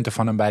oud-studenten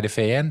van hem bij de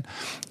VN.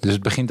 Dus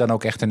het begint dan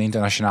ook echt een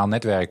internationaal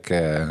netwerk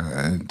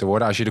te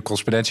worden. Als je de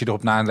correspondentie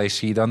erop naleest,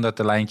 zie je dan dat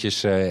de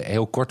lijntjes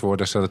heel kort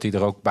worden, zodat die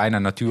er ook bijna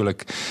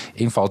natuurlijk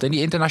invalt. En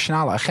die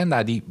internationale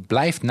agenda die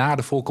blijft na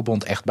de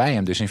Volkenbond echt bij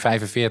hem. Dus in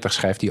 1945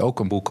 schrijft hij ook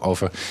een boek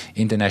over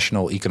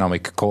International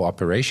Economic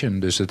Cooperation.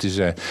 Dus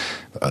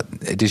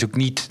het is ook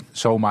niet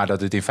zomaar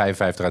dat het in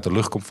 1955 uit de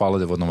lucht komt vallen.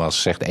 Er wordt nog wel eens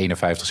gezegd,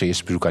 51 zijn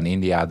eerste bezoek aan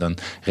India. Dan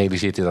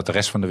realiseert hij dat de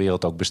rest van de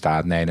wereld ook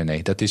bestaat.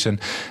 Nee. Dat is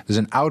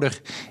een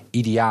ouder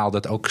ideaal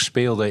dat ook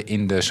speelde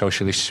in de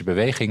socialistische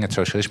beweging. Het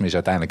socialisme is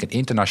uiteindelijk een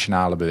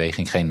internationale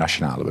beweging, geen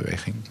nationale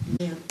beweging.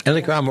 Ja. En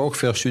er kwamen ook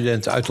veel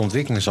studenten uit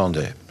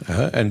ontwikkelingslanden.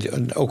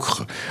 En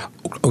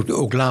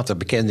ook later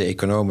bekende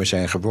economen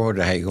zijn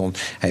geworden.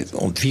 Hij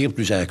ontwierp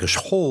dus eigenlijk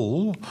een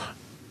school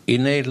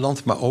in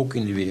Nederland, maar ook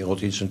in de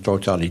wereld in zijn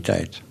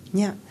totaliteit.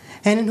 Ja.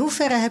 En in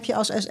hoeverre heb je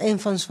als een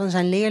van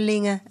zijn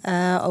leerlingen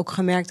ook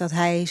gemerkt dat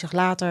hij zich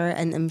later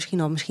en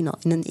misschien al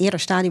in een eerder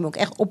stadium ook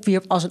echt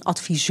opwierp als een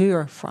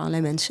adviseur voor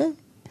allerlei mensen?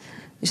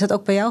 Is dat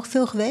ook bij jou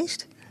veel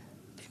geweest?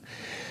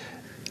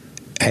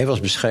 Hij was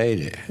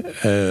bescheiden.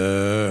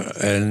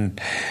 En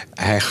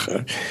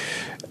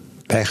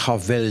hij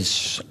gaf wel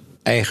eens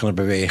eigener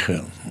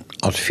bewegen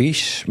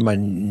advies, maar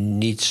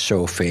niet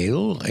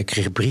zoveel. Ik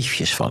kreeg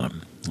briefjes van hem.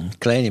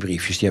 Kleine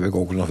briefjes, die heb ik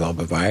ook nog wel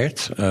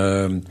bewaard.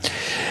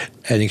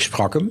 En ik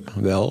sprak hem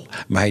wel,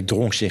 maar hij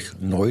drong zich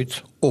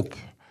nooit op.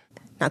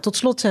 Nou, tot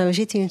slot, we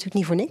zitten hier natuurlijk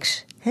niet voor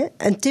niks. Hè?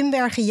 Een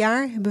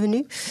Tinbergenjaar hebben we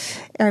nu.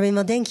 Erwin,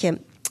 wat denk je?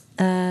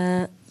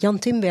 Jan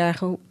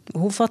Tinbergen,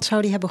 wat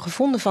zou hij hebben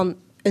gevonden van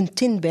een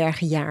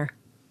Tinbergenjaar?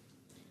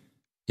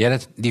 Ja,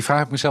 die vraag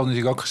heb ik mezelf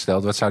natuurlijk ook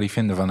gesteld. Wat zou hij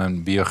vinden van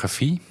een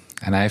biografie?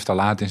 En hij heeft al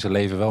laat in zijn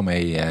leven wel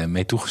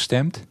mee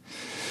toegestemd.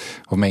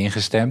 Of mee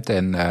ingestemd.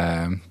 En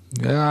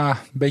een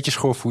beetje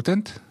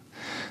schoorvoetend.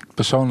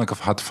 Persoonlijk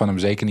had van hem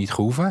zeker niet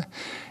gehoeven.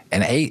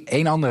 En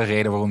één andere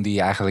reden waarom hij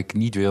eigenlijk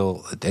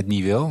het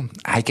niet wil.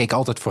 Hij keek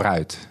altijd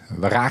vooruit.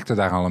 We raakten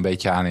daar al een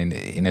beetje aan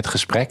in het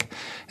gesprek.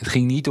 Het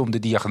ging niet om de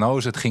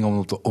diagnose, het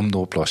ging om de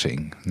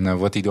oplossing. Dan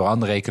wordt hij door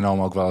andere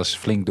economen ook wel eens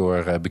flink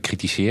door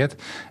bekritiseerd.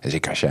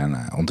 Dus als je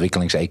aan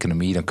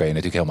ontwikkelingseconomie, dan kun je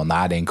natuurlijk helemaal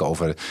nadenken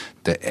over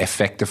de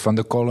effecten van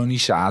de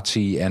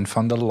kolonisatie en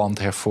van de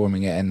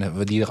landhervormingen en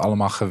die er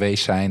allemaal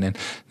geweest zijn. En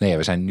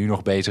we zijn nu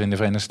nog bezig in de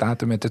Verenigde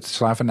Staten met het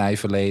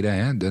slavernijverleden.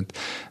 Hè.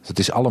 Dat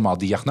is allemaal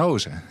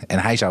diagnose. En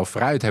hij zou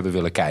vooruit hebben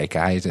willen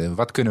kijken.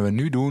 Wat kunnen we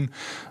nu doen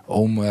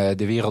om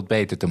de wereld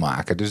beter te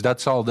maken? Dus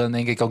dat zal dan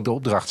denk ik ook de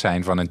opdracht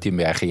zijn van een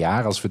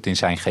Tinbergenjaar, als we het in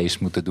zijn geest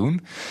moeten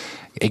doen.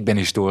 Ik ben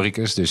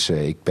historicus, dus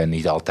ik ben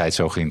niet altijd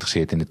zo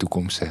geïnteresseerd in de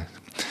toekomst.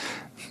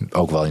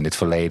 Ook wel in het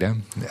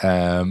verleden.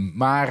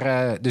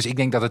 Dus ik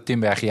denk dat het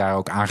Tinbergenjaar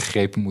ook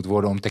aangegrepen moet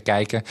worden om te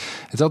kijken.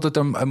 Het is altijd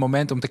een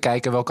moment om te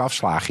kijken welke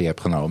afslagen je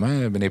hebt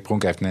genomen. Meneer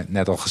Pronk heeft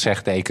net al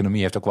gezegd, de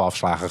economie heeft ook wel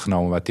afslagen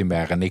genomen waar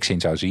Tinbergen niks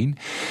in zou zien.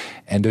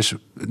 En dus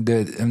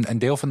een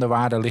deel van de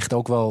waarde ligt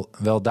ook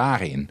wel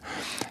daarin.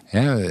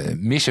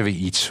 Missen we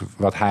iets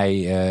wat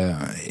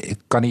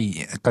kan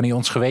hij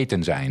ons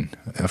geweten zijn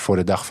voor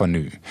de dag van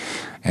nu?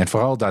 En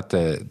vooral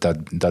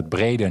dat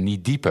breder,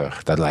 niet dieper.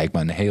 Dat lijkt me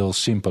een heel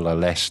simpele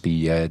les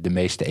die de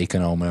meeste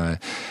economen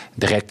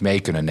direct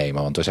mee kunnen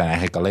nemen. Want we zijn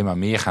eigenlijk alleen maar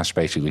meer gaan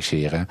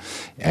specialiseren.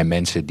 En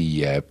mensen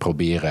die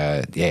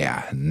proberen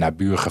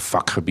naburige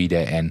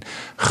vakgebieden en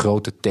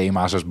grote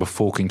thema's als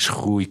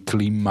bevolkingsgroei,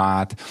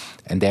 klimaat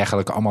en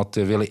dergelijke allemaal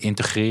te willen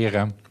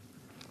integreren.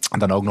 En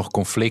dan ook nog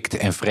conflict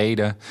en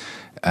vrede.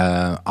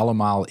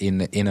 Allemaal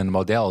in een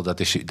model.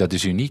 Dat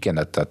is uniek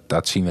en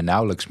dat zien we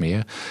nauwelijks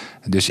meer.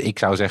 Dus ik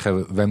zou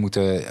zeggen, wij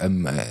moeten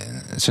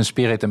zijn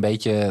spirit een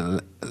beetje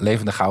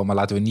levendig houden. Maar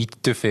laten we niet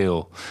te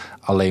veel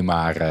alleen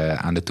maar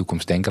aan de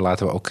toekomst denken.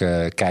 Laten we ook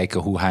kijken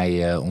hoe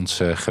hij ons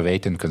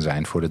geweten kan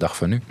zijn voor de dag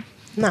van nu.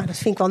 Nou, dat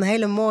vind ik wel een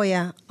hele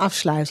mooie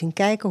afsluiting.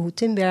 Kijken hoe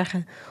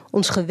Tinbergen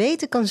ons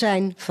geweten kan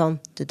zijn van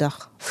de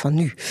dag van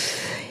nu.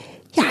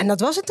 Ja, en dat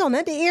was het dan,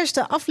 hè? De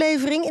eerste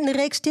aflevering in de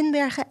reeks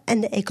Tinbergen en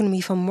de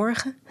economie van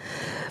morgen.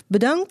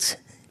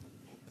 Bedankt,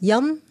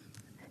 Jan,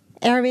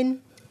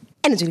 Erwin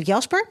en natuurlijk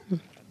Jasper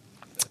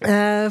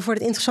voor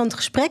het interessante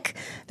gesprek.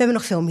 We hebben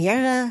nog veel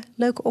meer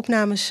leuke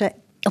opnames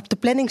op de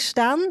planning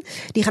staan.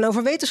 Die gaan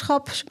over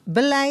wetenschap,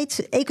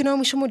 beleid,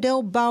 economische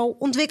modelbouw,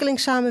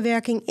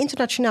 ontwikkelingssamenwerking,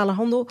 internationale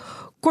handel.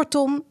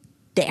 Kortom,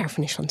 de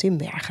erfenis van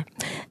Tinbergen.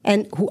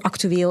 En hoe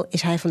actueel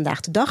is hij vandaag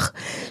de dag?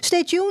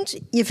 Stay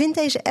tuned. Je vindt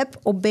deze app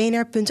op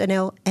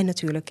bnr.nl en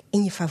natuurlijk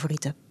in je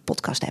favoriete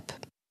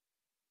podcast-app.